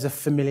 There's a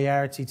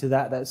familiarity to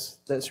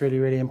that's really,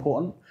 really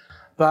important.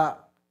 I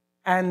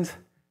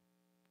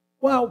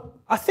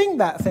think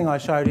that thing I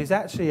showed is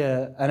actually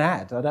an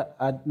ad.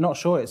 I'm not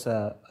sure it's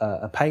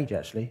a page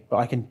actually, but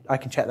I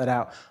can check that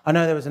out. I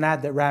know there was an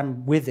ad that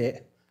ran with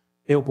it,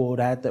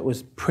 billboard ad, that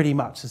was pretty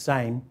much the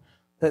same.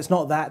 That's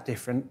not that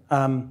different.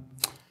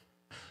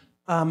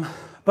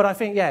 But I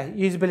think,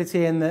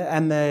 usability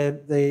and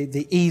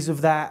the ease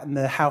of that and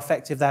how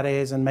effective that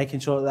is and making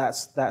sure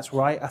that's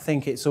right. I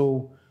think it's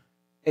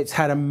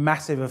had a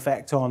massive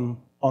effect on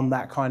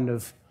that kind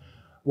of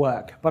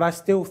work. But I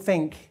still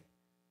think,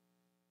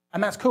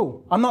 and that's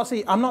cool. I'm not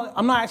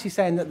actually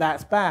saying that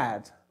that's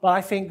bad, but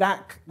I think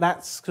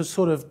that's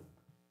sort of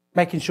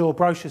making sure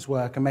brochures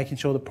work and making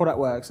sure the product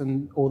works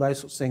and all those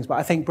sorts of things. But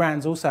I think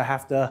brands also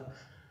have to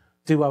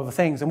do other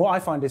things. And what I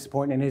find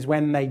disappointing is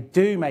when they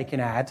do make an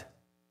ad,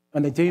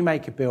 when they do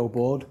make a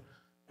billboard,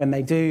 when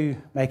they do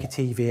make a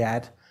TV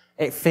ad,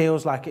 it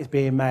feels like it's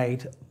being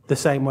made the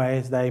same way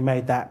as they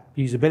made that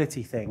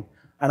usability thing.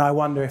 And I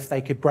wonder if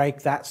they could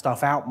break that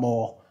stuff out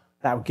more,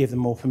 that would give them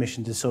more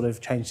permission to sort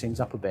of change things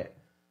up a bit.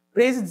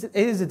 But it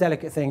is a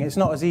delicate thing. It's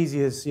not as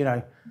easy as,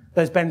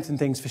 those Benetton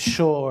things for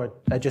sure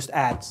are just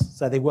ads,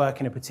 so they work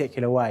in a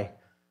particular way.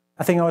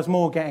 I think I was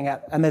more getting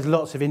at, and there's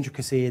lots of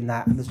intricacy in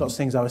that, and there's lots of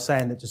things I was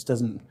saying that just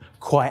doesn't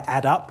quite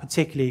add up,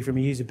 particularly from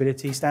a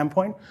usability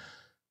standpoint.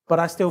 But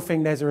I still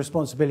think there's a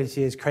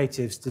responsibility as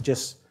creatives to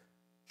just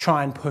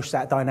try and push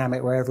that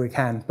dynamic wherever we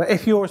can. But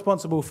if you're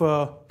responsible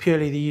for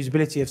purely the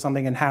usability of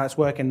something and how it's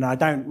working, and I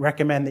don't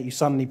recommend that you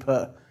suddenly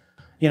put,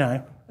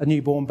 a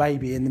newborn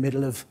baby in the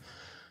middle of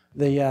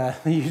the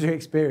user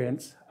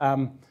experience.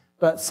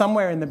 But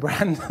somewhere in the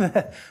brand,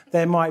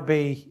 there might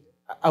be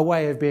a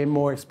way of being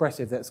more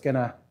expressive that's going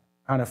to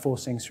kind of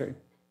force things through.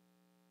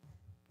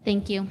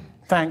 Thank you.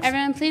 Thanks.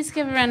 Everyone, please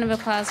give a round of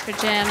applause for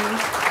Jim.